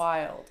do this?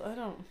 Wild.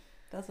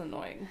 That's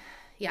annoying.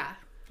 Yeah.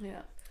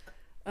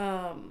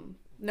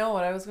 No,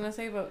 what I was gonna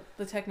say about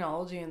the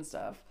technology and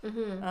stuff.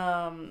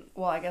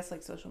 Well, I guess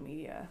like social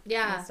media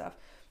and stuff.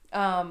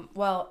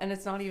 Well, and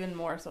it's not even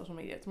more social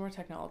media, it's more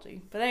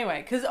technology. But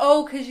anyway,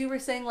 because you were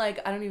saying like,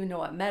 I don't even know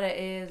what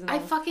meta is. And I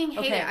fucking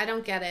hate it. I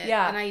don't get it.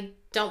 Yeah. And I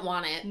don't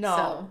want it.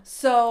 No.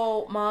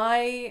 So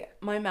my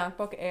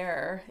MacBook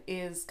Air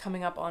is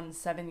coming up on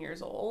 7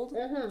 years old,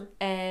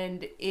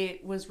 and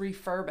it was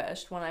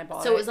refurbished when I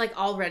bought it. So it was like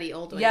already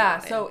old when you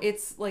bought it. So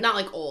it's like not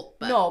like old,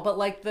 but no, but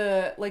like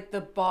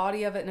the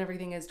body of it and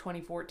everything is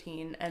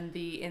 2014, and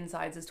the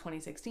insides is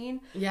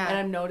 2016. Yeah. And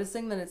I'm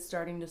noticing that it's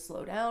starting to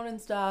slow down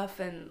and stuff,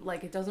 and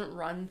like it doesn't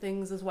run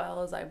things as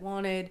well as I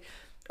wanted,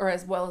 or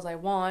as well as I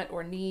want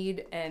or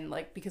need, and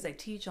like because I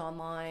teach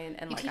online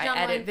and like I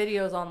edit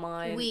videos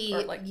online.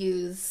 We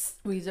use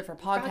it for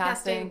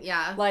podcasting.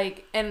 Yeah.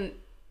 Like and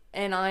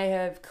I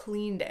have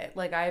cleaned it.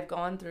 Like I've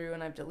gone through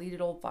and I've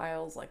deleted old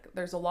files. Like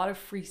there's a lot of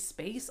free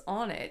space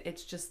on it.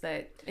 It's just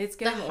that it's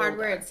getting the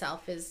hardware older.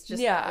 itself is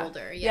just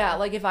older. Yeah.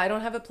 Like if I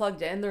don't have it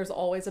plugged in, there's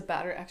always a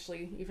battery.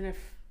 Actually, even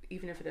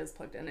if it is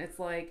plugged in, it's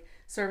like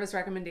service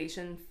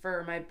recommendation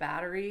for my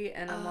battery,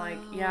 and I'm like,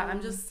 yeah,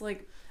 I'm just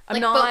like.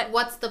 But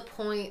what's the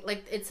point?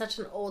 Like, it's such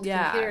an old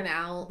computer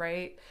now.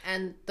 Right.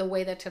 And the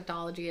way that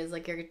technology is,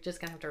 like, you're just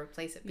going to have to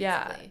replace it,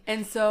 basically. Yeah.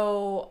 And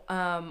so,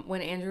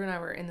 when Andrew and I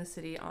were in the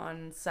city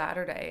on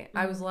Saturday,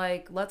 I was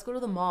like, let's go to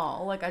the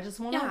mall. Like, I just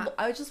want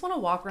to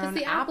walk around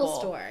the Apple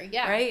store.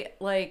 Yeah. Right?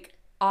 Like,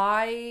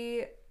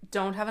 I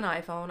don't have an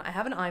iPhone. I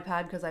have an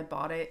iPad because I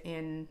bought it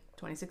in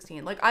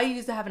 2016. Like, I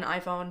used to have an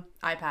iPhone,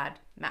 iPad,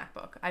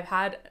 MacBook. I've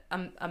had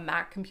a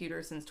Mac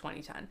computer since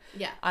 2010.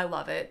 Yeah. I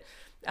love it.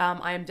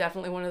 I am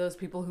definitely one of those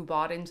people who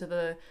bought into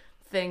the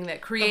thing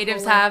that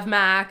creatives have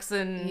Macs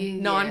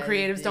and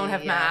non-creatives don't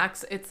have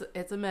Macs.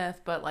 It's a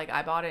myth, but like,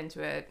 I bought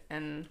into it,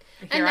 and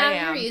here I am. And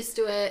now you're used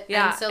to it.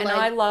 Yeah, and, so, and like,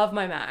 I love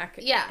my Mac.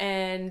 Yeah.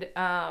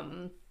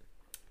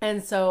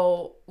 And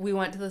so we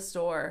went to the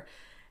store,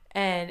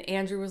 and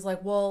Andrew was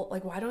like, well,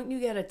 like, why don't you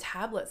get a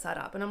tablet set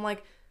up? And I'm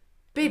like,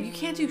 babe, you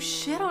can't do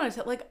shit on it.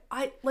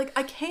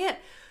 I can't.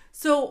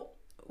 So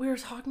we were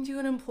talking to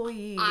an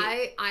employee.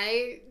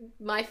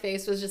 My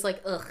face was just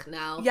like, ugh,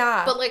 no.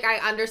 Yeah. But like, I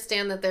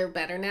understand that they're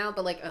better now,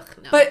 but like, ugh,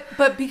 no.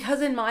 But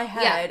because in my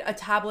head, a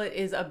tablet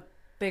is a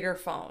bigger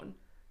phone.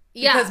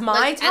 Yeah. Because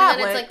my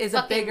tablet is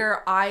a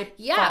bigger iPhone.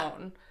 Yeah.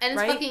 And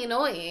it's fucking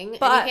annoying.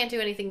 But, and you can't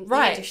do anything. Right.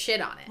 You can't do shit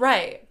on it.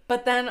 Right.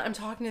 But then I'm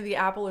talking to the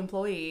Apple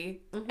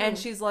employee, and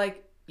she's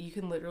like, you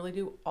can literally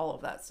do all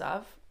of that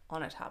stuff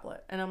on a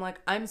tablet. And I'm like,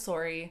 I'm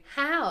sorry.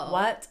 How?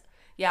 What?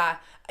 Yeah.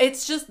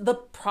 It's just the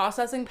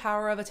processing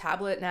power of a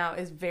tablet now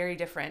is very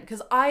different.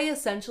 Because I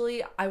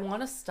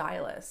want a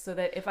stylus so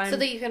that if I'm... So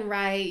that you can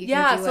write, you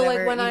yeah, can do so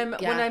like whatever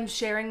when I'm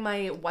sharing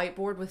my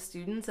whiteboard with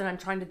students and I'm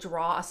trying to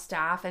draw a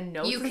staff and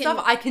notes and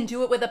stuff, I can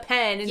do it with a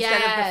pen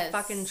instead of the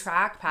fucking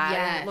trackpad.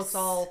 Yes. And it looks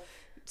all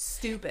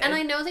stupid. And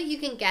I know that you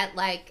can get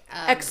like...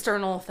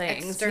 external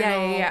things.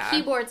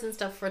 Keyboards and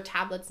stuff for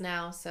tablets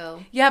now,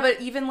 so... Yeah,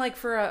 but even like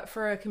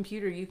for a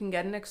computer, you can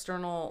get an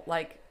external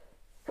like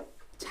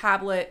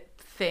tablet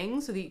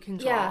thing so that you can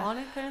draw on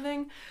it, kind of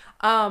thing.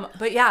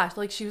 But yeah,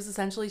 like, she was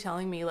essentially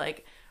telling me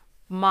like,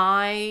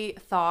 my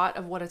thought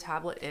of what a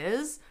tablet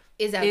is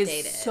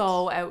outdated. Is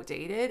so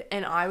outdated,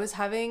 and I was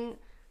having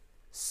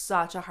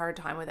such a hard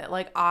time with it.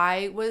 Like,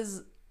 I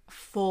was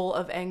full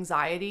of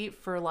anxiety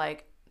for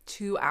like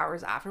 2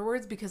 hours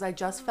afterwards because I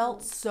just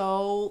felt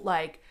so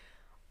like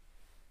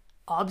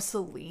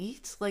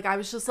obsolete. Like, I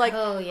was just like,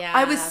 oh yeah,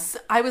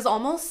 I was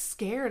almost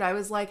scared. I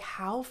was like,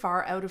 how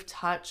far out of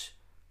touch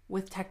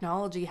with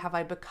technology have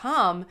I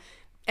become?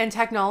 And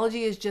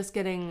technology is just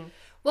getting...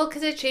 Well,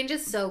 because it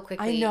changes so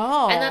quickly. I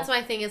know. And that's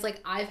my thing is,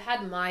 like, I've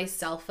had my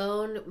cell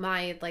phone,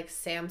 my, like,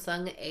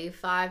 Samsung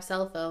A5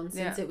 cell phone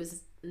since it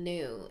was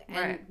new.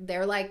 And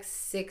they're, like,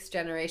 6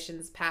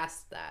 generations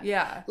past that.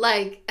 Yeah.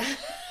 Like...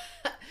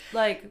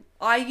 like,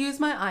 I use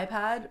my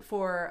iPad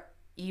for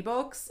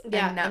ebooks and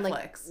Netflix. And,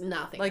 like,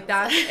 nothing like,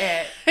 else.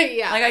 that's it.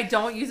 Yeah. Like, I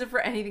don't use it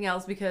for anything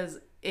else because...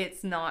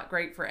 it's not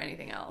great for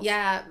anything else.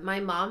 Yeah,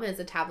 my mom has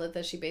a tablet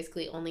that she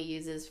basically only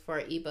uses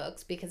for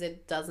ebooks because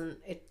it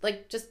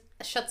like just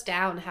shuts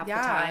down half the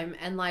time.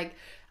 And like,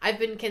 I've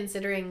been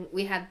considering,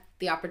 we had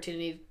the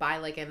opportunity to buy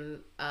like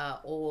an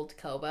old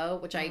Kobo,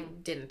 which I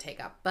didn't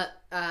take up, but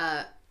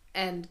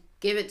and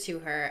give it to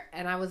her.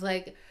 And I was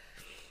like,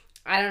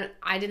 I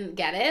didn't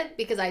get it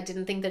because I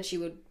didn't think that she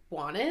would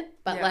want it.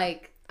 But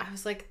like, I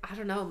was like, I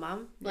don't know,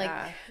 Mom. Like,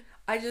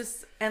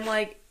 and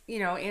like, you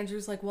know,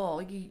 Andrew's like,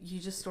 well, you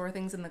just store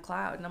things in the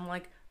cloud. And I'm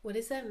like, what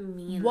does that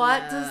mean?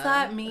 What does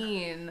that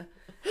mean?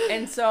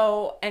 And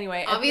so,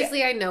 anyway.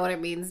 Obviously, I know what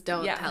it means.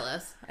 Don't tell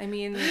us. I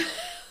mean,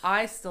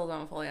 I still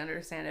don't fully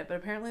understand it. But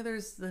apparently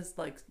there's this,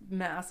 like,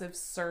 massive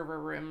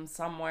server room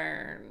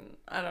somewhere.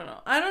 I don't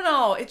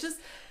know.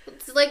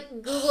 It's like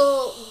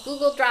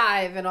Google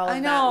Drive and all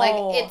of that.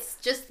 Like, it's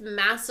just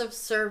massive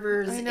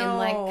servers in,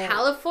 like,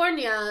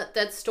 California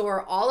that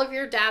store all of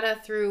your data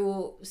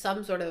through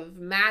some sort of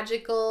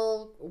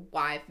magical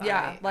Wi-Fi.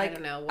 Yeah, like, I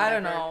don't know. I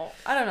don't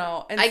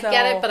know. And I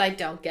get it, but I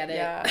don't get it.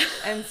 Yeah.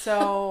 And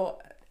so,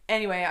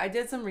 anyway, I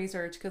did some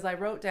research because I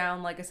wrote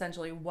down, like,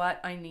 essentially what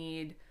I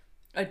need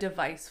a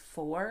device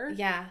for.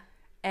 Yeah.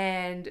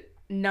 And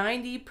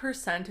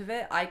 90% of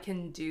it I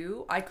could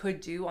do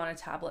on a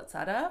tablet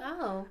setup.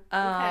 Oh,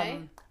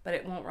 okay. But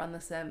it won't run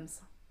The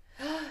Sims.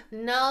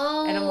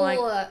 No. And I'm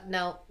like,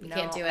 no, you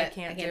can't do it. I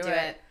can't do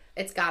it.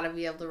 It's got to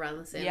be able to run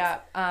The Sims. Yeah.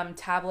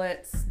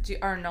 Tablets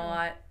are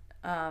not.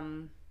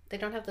 They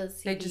don't have the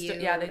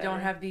CPU. They don't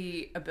have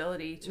the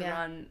ability to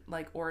run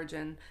like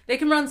Origin. They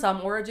can run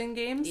some Origin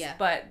games,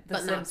 but The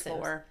Sims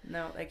 4,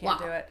 no, they can't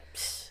do it.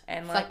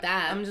 And like, fuck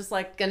that. I'm just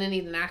like, gonna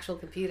need an actual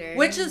computer.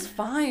 Which is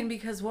fine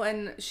because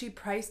when she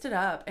priced it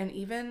up, and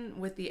even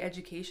with the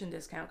education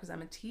discount, because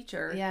I'm a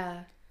teacher,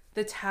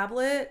 the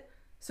tablet.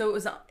 So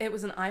it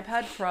was an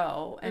iPad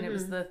Pro, and it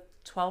was the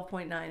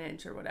 12.9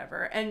 inch or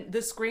whatever, and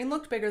the screen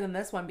looked bigger than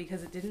this one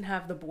because it didn't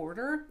have the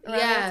border around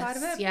the outside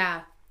of it.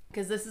 Yeah.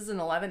 Because this is an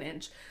 11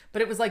 inch,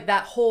 but it was like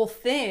that whole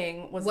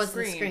thing was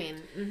the screen.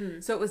 Mm-hmm.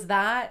 So it was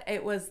that,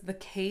 it was the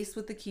case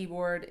with the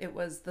keyboard, it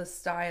was the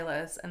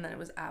stylus, and then it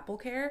was Apple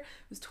Care.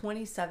 It was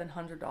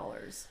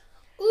 $2,700.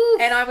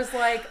 And I was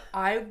like,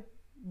 I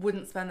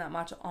wouldn't spend that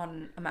much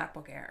on a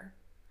MacBook Air.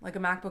 Like, a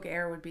MacBook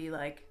Air would be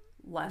like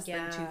less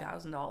than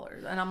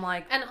 $2,000. And I'm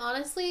like... And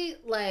honestly,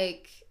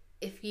 like,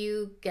 if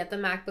you get the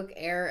MacBook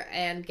Air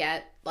and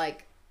get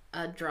like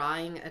a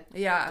drawing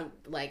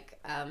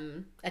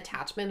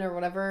attachment or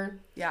whatever,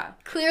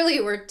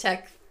 clearly we're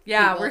tech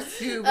we're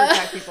super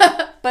tech people.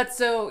 But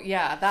so,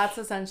 yeah, that's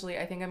essentially,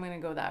 I think I'm going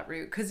to go that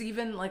route. Because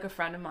even, like, a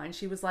friend of mine,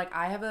 she was like,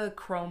 I have a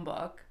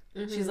Chromebook.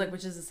 Mm-hmm. She's like,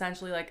 which is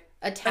essentially, like,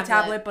 a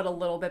tablet, but a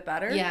little bit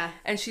better. Yeah.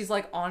 And she's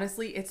like,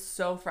 honestly, it's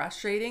so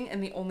frustrating.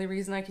 And the only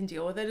reason I can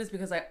deal with it is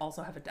because I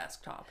also have a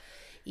desktop.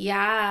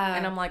 Yeah.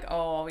 And I'm like,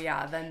 oh,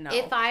 yeah, then no.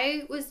 If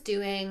I was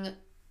doing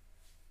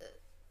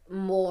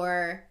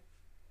more,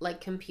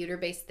 like,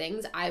 computer-based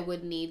things, I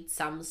would need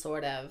some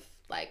sort of,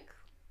 like,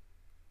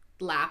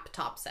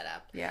 laptop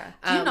setup. Yeah.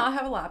 Do you not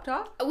have a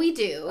laptop? We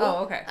do.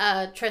 Oh,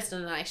 okay.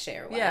 Tristan and I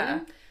share one.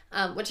 Yeah.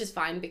 Which is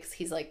fine because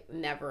he's like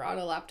never on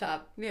a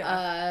laptop.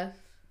 Yeah.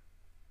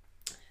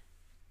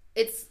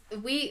 It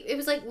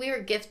was like we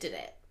were gifted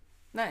it.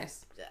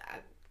 Nice.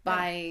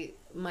 By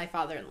my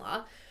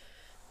father-in-law.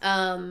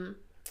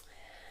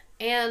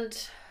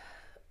 And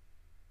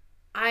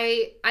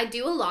I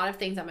do a lot of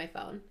things on my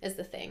phone is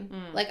the thing.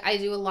 Like, I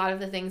do a lot of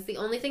the things. The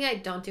only thing I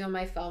don't do on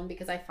my phone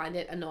because I find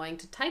it annoying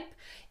to type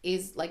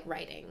is, like,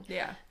 writing.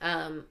 Yeah.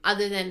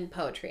 Other than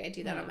poetry, I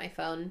do that on my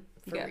phone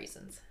for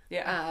reasons.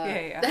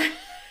 Yeah.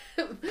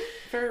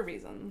 For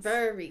reasons.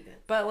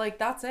 But, like,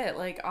 that's it.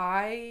 Like,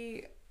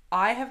 I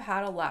have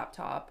had a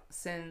laptop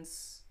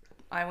since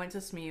I went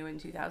to SMU in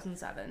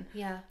 2007.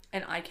 Yeah.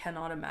 And I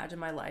cannot imagine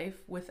my life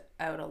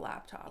without a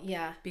laptop.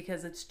 Yeah.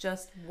 Because it's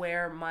just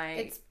where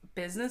my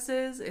business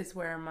is. It's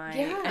where my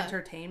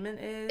entertainment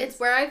is. It's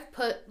where I've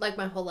put, like,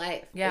 my whole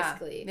life,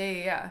 basically.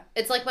 Yeah.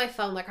 It's like my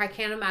phone. Like, I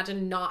can't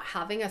imagine not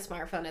having a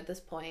smartphone at this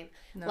point.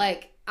 No.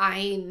 Like,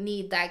 I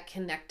need that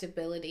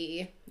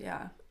connectability.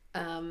 Yeah.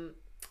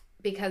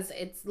 Because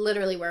it's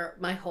literally where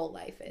my whole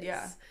life is.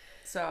 Yeah.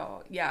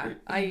 So, yeah,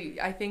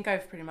 I think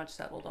I've pretty much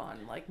settled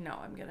on, like, no,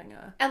 I'm getting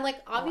a... And,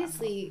 like,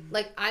 obviously,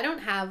 like, I don't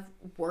have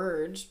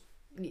Word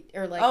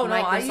or, like,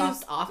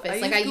 Microsoft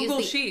Office. I use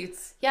Google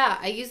Sheets. Yeah,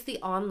 I use the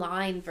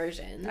online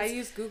versions. I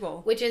use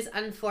Google. Which is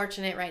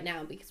unfortunate right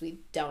now because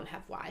we don't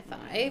have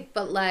Wi-Fi.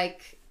 But,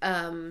 like,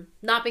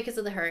 not because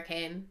of the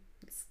hurricane.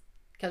 It's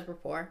because we're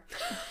poor.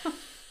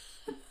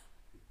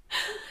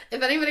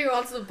 If anybody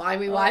wants to buy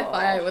me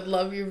Wi-Fi, I would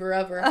love you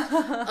forever.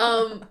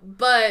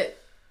 But,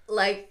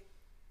 like...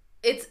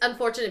 It's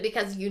unfortunate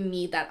because you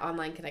need that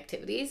online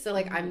connectivity. So,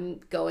 like,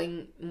 I'm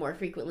going more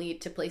frequently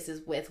to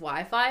places with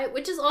Wi-Fi,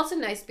 which is also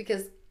nice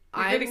because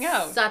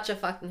I'm such a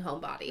fucking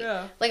homebody.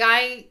 Yeah. Like,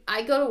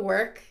 I go to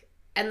work,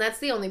 and that's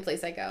the only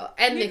place I go.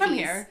 And Nikki's. Come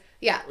here.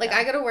 Yeah, like,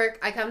 I go to work,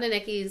 I come to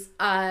Nikki's,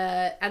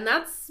 and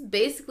that's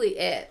basically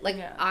it. Like,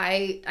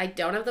 I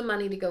don't have the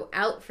money to go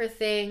out for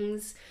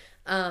things.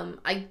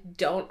 We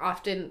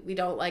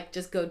don't, like,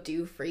 just go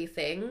do free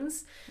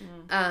things.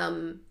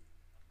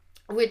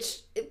 Which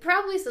it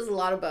probably says a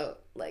lot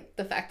about, like,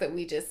 the fact that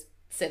we just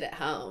sit at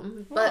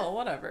home. But, well,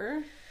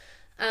 whatever.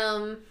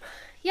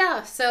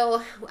 Yeah,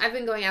 so I've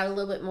been going out a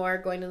little bit more,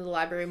 going to the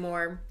library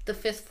more. The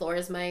 5th floor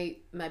is my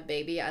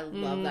baby. I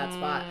love that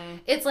spot.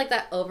 It's like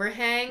that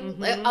overhang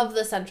of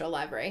the Central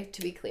Library,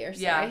 to be clear.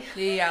 Sorry.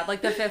 Yeah.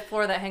 Like the 5th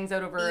floor that hangs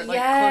out over, like,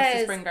 close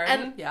to Spring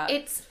Garden.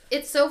 And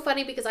it's so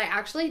funny because I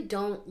actually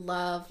don't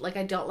love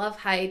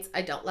heights.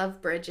 I don't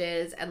love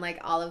bridges and, like,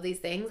 all of these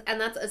things.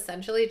 And that's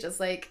essentially just,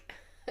 like...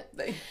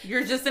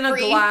 You're just in a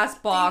glass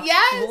box,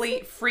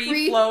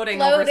 free floating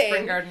over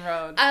Spring Garden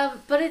Road.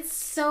 But it's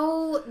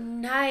so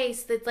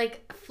nice. It's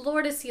like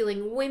floor to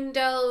ceiling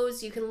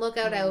windows. You can look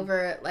out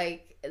over,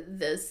 like,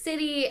 the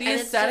city. The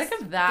aesthetic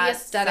of that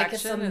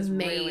section is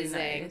really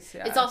nice.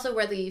 Yeah. It's also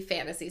where the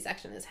fantasy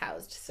section is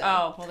housed. So.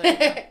 Oh, well, there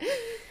you go.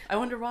 I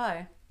wonder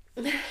why.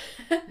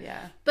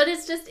 Yeah. But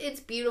it's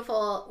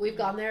beautiful. We've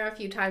gone there a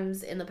few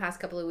times in the past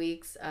couple of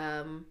weeks.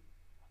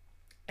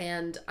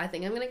 And I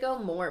think I'm going to go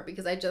more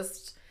because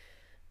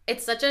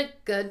it's such a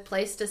good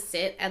place to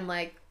sit and,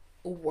 like,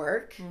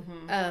 work.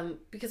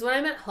 Because when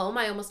I'm at home,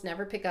 I almost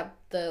never pick up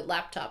the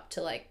laptop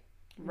to, like,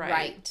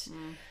 write.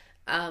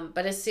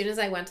 But as soon as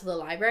I went to the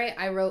library,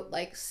 I wrote,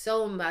 like,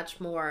 so much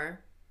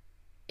more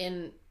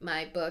in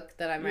my book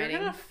that I'm writing.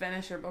 You're going to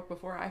finish your book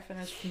before I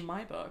finish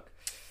my book.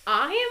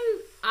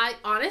 I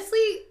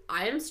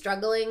am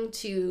struggling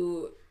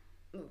to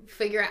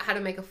figure out how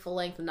to make a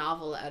full-length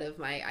novel out of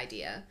my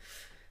idea.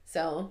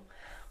 So,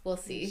 we'll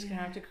see. You're just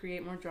gonna have to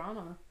create more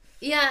drama.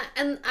 Yeah,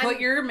 and put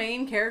your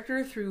main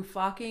character through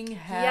fucking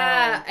hell.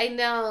 Yeah, I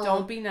know.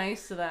 Don't be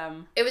nice to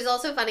them. It was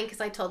also funny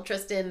because I told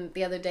Tristan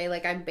the other day,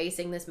 like, I'm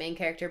basing this main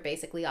character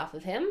basically off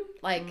of him.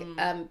 Like,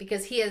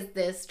 because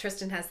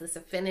Tristan has this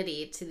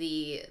affinity to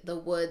the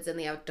woods and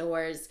the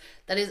outdoors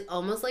that is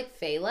almost, like,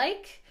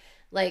 Fae-like.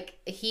 Like,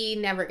 he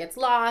never gets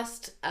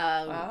lost.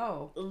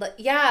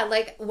 Yeah,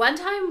 like, one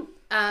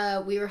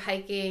time we were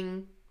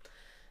hiking...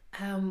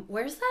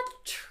 where's that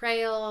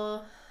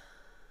trail?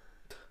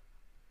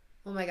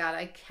 Oh my god,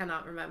 I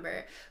cannot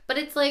remember. But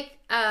it's like,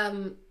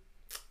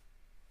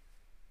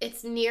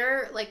 it's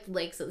near, like,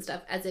 lakes and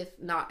stuff, as if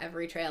not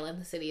every trail in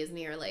the city is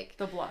near, like...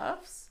 The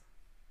Bluffs?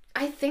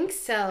 I think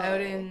so.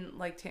 Out in,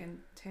 like,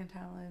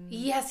 Tantallon?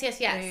 Yes.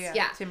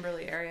 Yeah.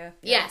 Timberley area.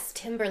 Yeah. Yes,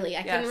 Timberley.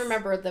 I couldn't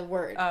remember the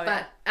word. Oh,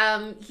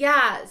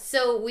 but,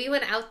 so we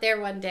went out there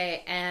one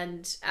day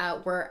and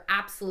we're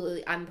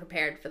absolutely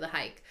unprepared for the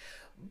hike.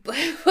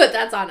 But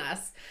that's on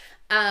us.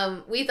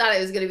 We thought it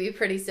was going to be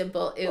pretty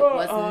simple. It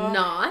was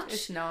not.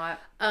 It's not.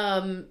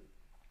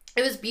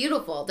 It was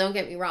beautiful, don't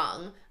get me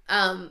wrong.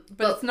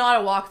 But it's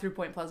not a walk through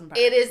Point Pleasant Park.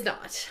 It is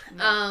not.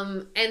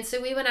 No. And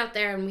so we went out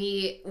there and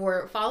we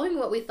were following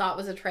what we thought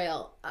was a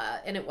trail,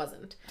 and it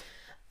wasn't.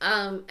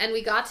 And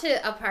we got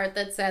to a part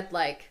that said,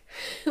 like,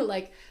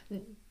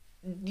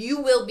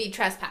 you will be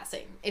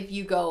trespassing if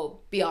you go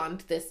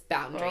beyond this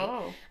boundary.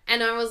 Oh.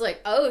 And I was like,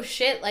 oh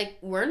shit, like,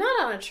 we're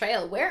not on a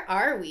trail. Where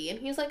are we? And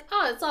he's like,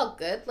 oh, it's all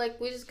good.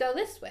 Like, we just go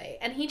this way.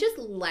 And he just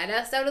led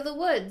us out of the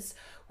woods.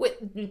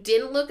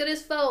 Didn't look at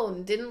his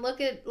phone. Didn't look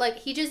at, like,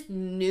 he just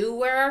knew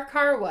where our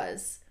car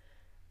was.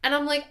 And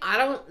I'm like, I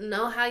don't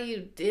know how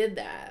you did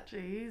that.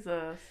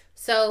 Jesus.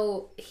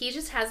 So he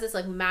just has this,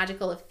 like,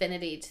 magical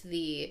affinity to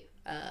the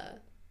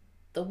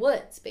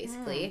woods,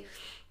 basically.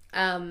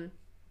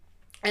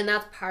 And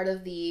that's part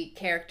of the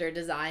character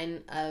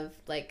design of,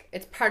 like,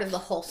 it's part of the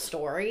whole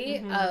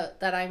story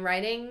that I'm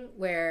writing,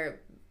 where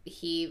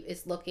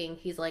he's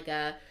like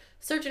a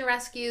search and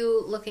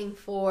rescue looking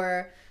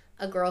for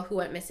a girl who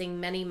went missing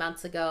many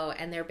months ago,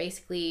 and they're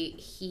basically,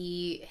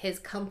 his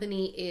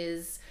company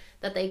is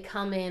that they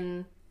come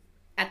in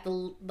at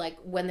the, like,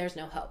 when there's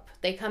no hope.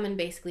 They come in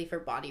basically for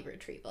body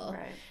retrieval.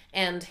 Right.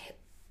 And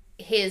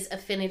his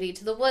affinity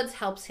to the woods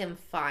helps him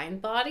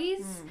find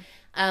bodies.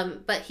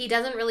 But he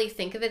doesn't really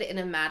think of it in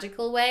a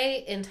magical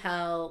way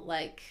until,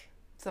 like,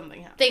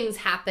 things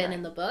happen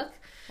in the book.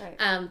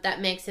 Right.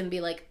 That makes him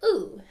be like,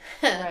 ooh,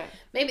 right.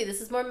 Maybe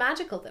this is more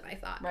magical than I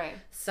thought. Right.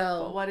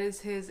 So, but what is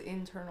his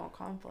internal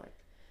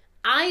conflict?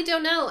 I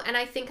don't know, and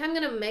I think I'm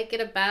gonna make it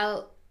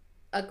about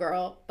a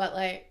girl, but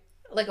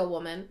like a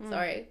woman.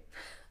 Sorry,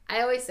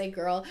 I always say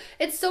girl.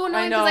 It's so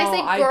annoying because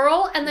I say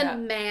girl and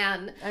then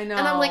man. I know,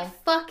 and I'm like,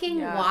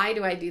 fucking, why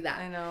do I do that?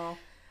 I know,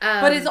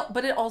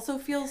 but it also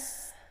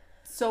feels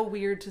so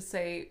weird to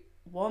say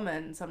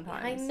woman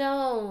sometimes. I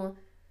know.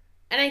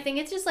 And I think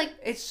it's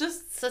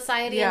just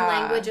society and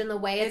language and the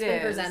way it's been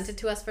presented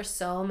to us for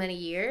so many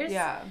years.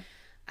 Yeah.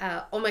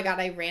 Oh my God,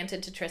 I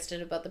ranted to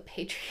Tristan about the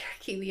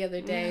patriarchy the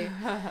other day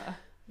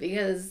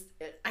because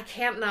I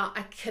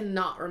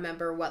cannot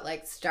remember what,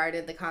 like,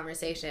 started the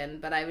conversation,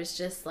 but I was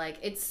just like,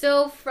 it's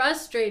so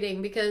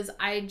frustrating because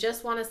I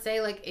just want to say,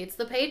 like, it's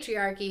the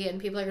patriarchy, and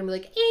people are going to be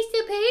like,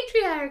 it's the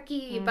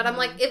patriarchy. But I'm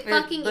like, it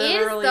fucking is, though.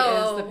 It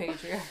literally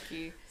is the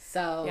patriarchy.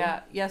 So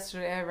yeah,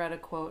 yesterday I read a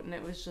quote and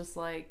it was just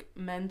like,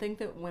 men think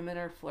that women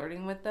are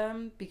flirting with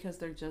them because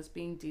they're just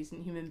being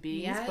decent human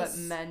beings, but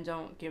men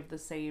don't give the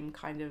same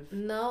kind of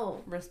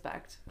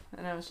respect.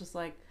 And I was just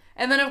like,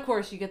 and then of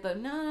course you get the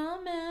not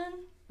all men.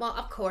 Well,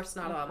 of course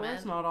not all men. Of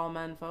course not all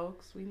men,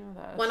 folks. We know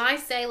that. When I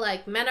say,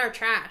 like, men are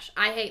trash,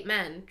 I hate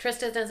men,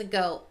 Tristan doesn't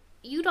go,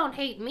 you don't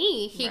hate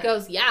me. He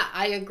goes, yeah,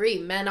 I agree,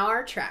 men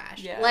are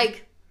trash. Yeah.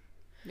 Like,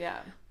 yeah.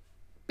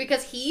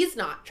 Because he's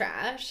not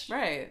trash.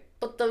 Right.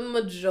 But the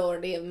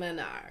majority of men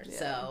are,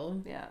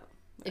 so... Yeah.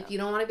 If you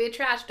don't want to be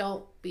trash,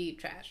 don't be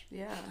trash.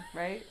 Yeah,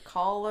 right?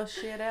 Call the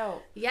shit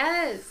out.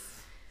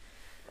 Yes.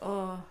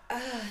 Oh,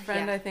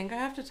 friend, I think I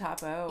have to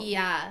tap out.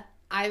 Yeah.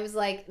 I was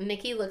like,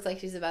 Nikki looks like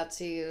she's about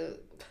to,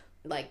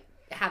 like,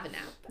 have a nap.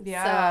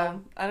 Yeah.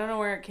 So, I don't know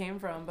where it came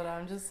from, but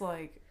I'm just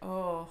like,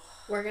 oh.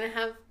 We're going to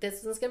have...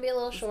 This one's going to be a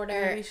little shorter.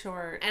 It's going to be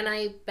short. And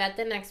I bet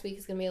the next week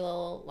is going to be a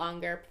little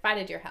longer,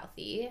 provided you're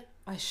healthy.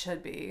 I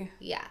should be.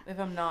 Yeah. If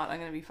I'm not, I'm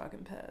going to be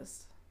fucking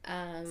pissed.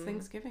 It's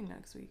Thanksgiving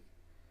next week.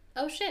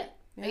 Oh, shit.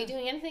 Yeah. Are you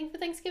doing anything for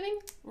Thanksgiving?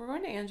 We're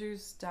going to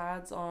Andrew's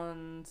dad's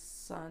on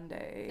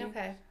Sunday.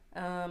 Okay.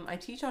 I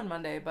teach on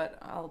Monday, but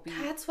I'll be...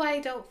 That's why I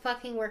don't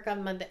fucking work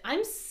on Monday.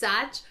 I'm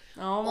such...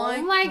 Oh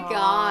my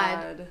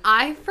God.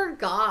 I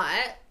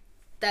forgot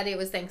that it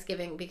was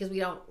Thanksgiving because we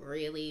don't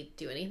really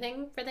do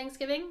anything for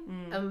Thanksgiving.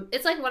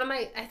 It's like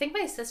I think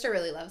my sister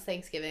really loves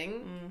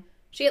Thanksgiving.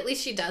 At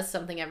least she does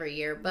something every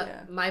year,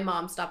 but my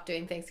mom stopped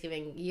doing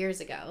Thanksgiving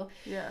years ago.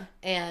 Yeah.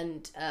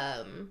 And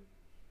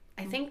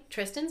I think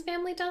Tristan's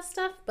family does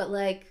stuff, but,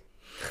 like...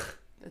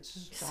 It's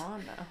just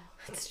John now.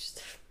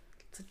 It's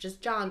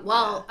just John.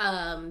 Well,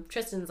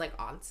 Tristan's, like,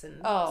 aunts and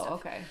stuff.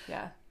 Okay.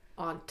 Yeah.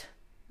 Aunt.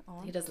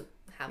 He doesn't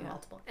have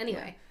multiple.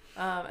 Anyway.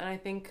 Yeah. And I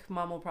think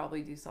Mom will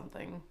probably do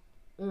something.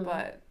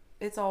 But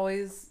it's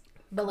always...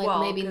 But, like,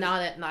 maybe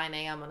not at 9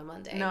 a.m. on a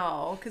Monday.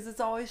 No, because it's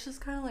always just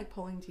kind of, like,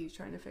 pulling teeth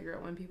trying to figure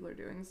out when people are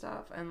doing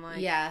stuff. And,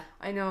 like,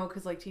 I know,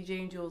 because, like,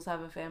 TJ and Jules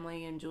have a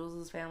family, and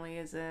Jules' family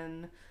is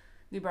in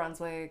New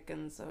Brunswick,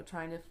 and so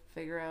trying to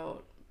figure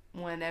out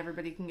when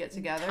everybody can get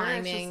together.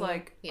 Timing. It's just,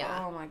 like,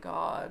 oh, my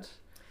God.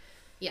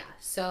 Yeah,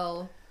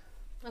 so,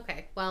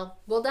 okay. Well,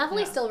 we'll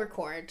definitely still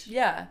record.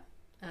 Yeah.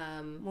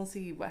 We'll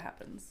see what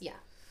happens. Yeah.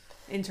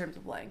 In terms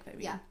of length, I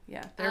mean. Yeah.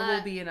 Yeah. There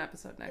will be an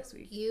episode next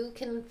week. You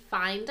can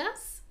find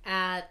us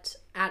at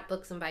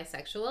Books and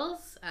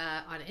Bisexuals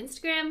on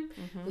Instagram.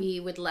 We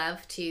would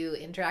love to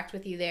interact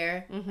with you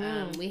there.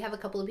 We have a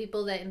couple of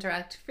people that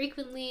interact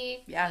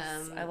frequently.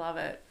 Yes, I love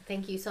it.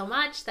 Thank you so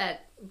much.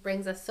 That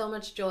brings us so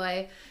much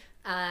joy.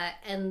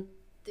 And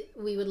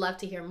we would love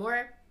to hear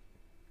more.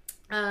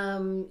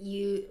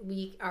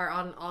 We are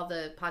on all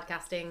the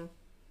podcasting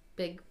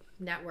big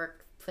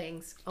network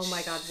things. Oh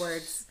my God,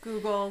 words.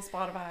 Google,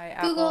 Spotify,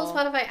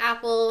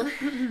 Apple.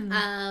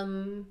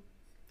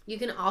 You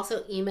can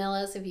also email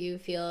us if you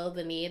feel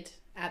the need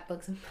at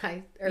books and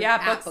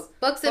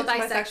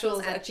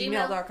bisexuals at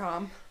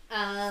gmail.com.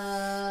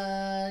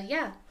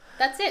 Yeah,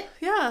 that's it.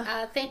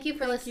 Yeah. Thank you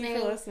for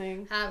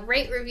listening.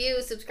 Rate,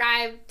 review,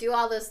 subscribe, do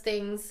all those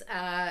things,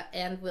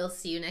 and we'll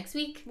see you next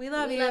week. We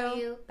love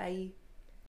you. Bye.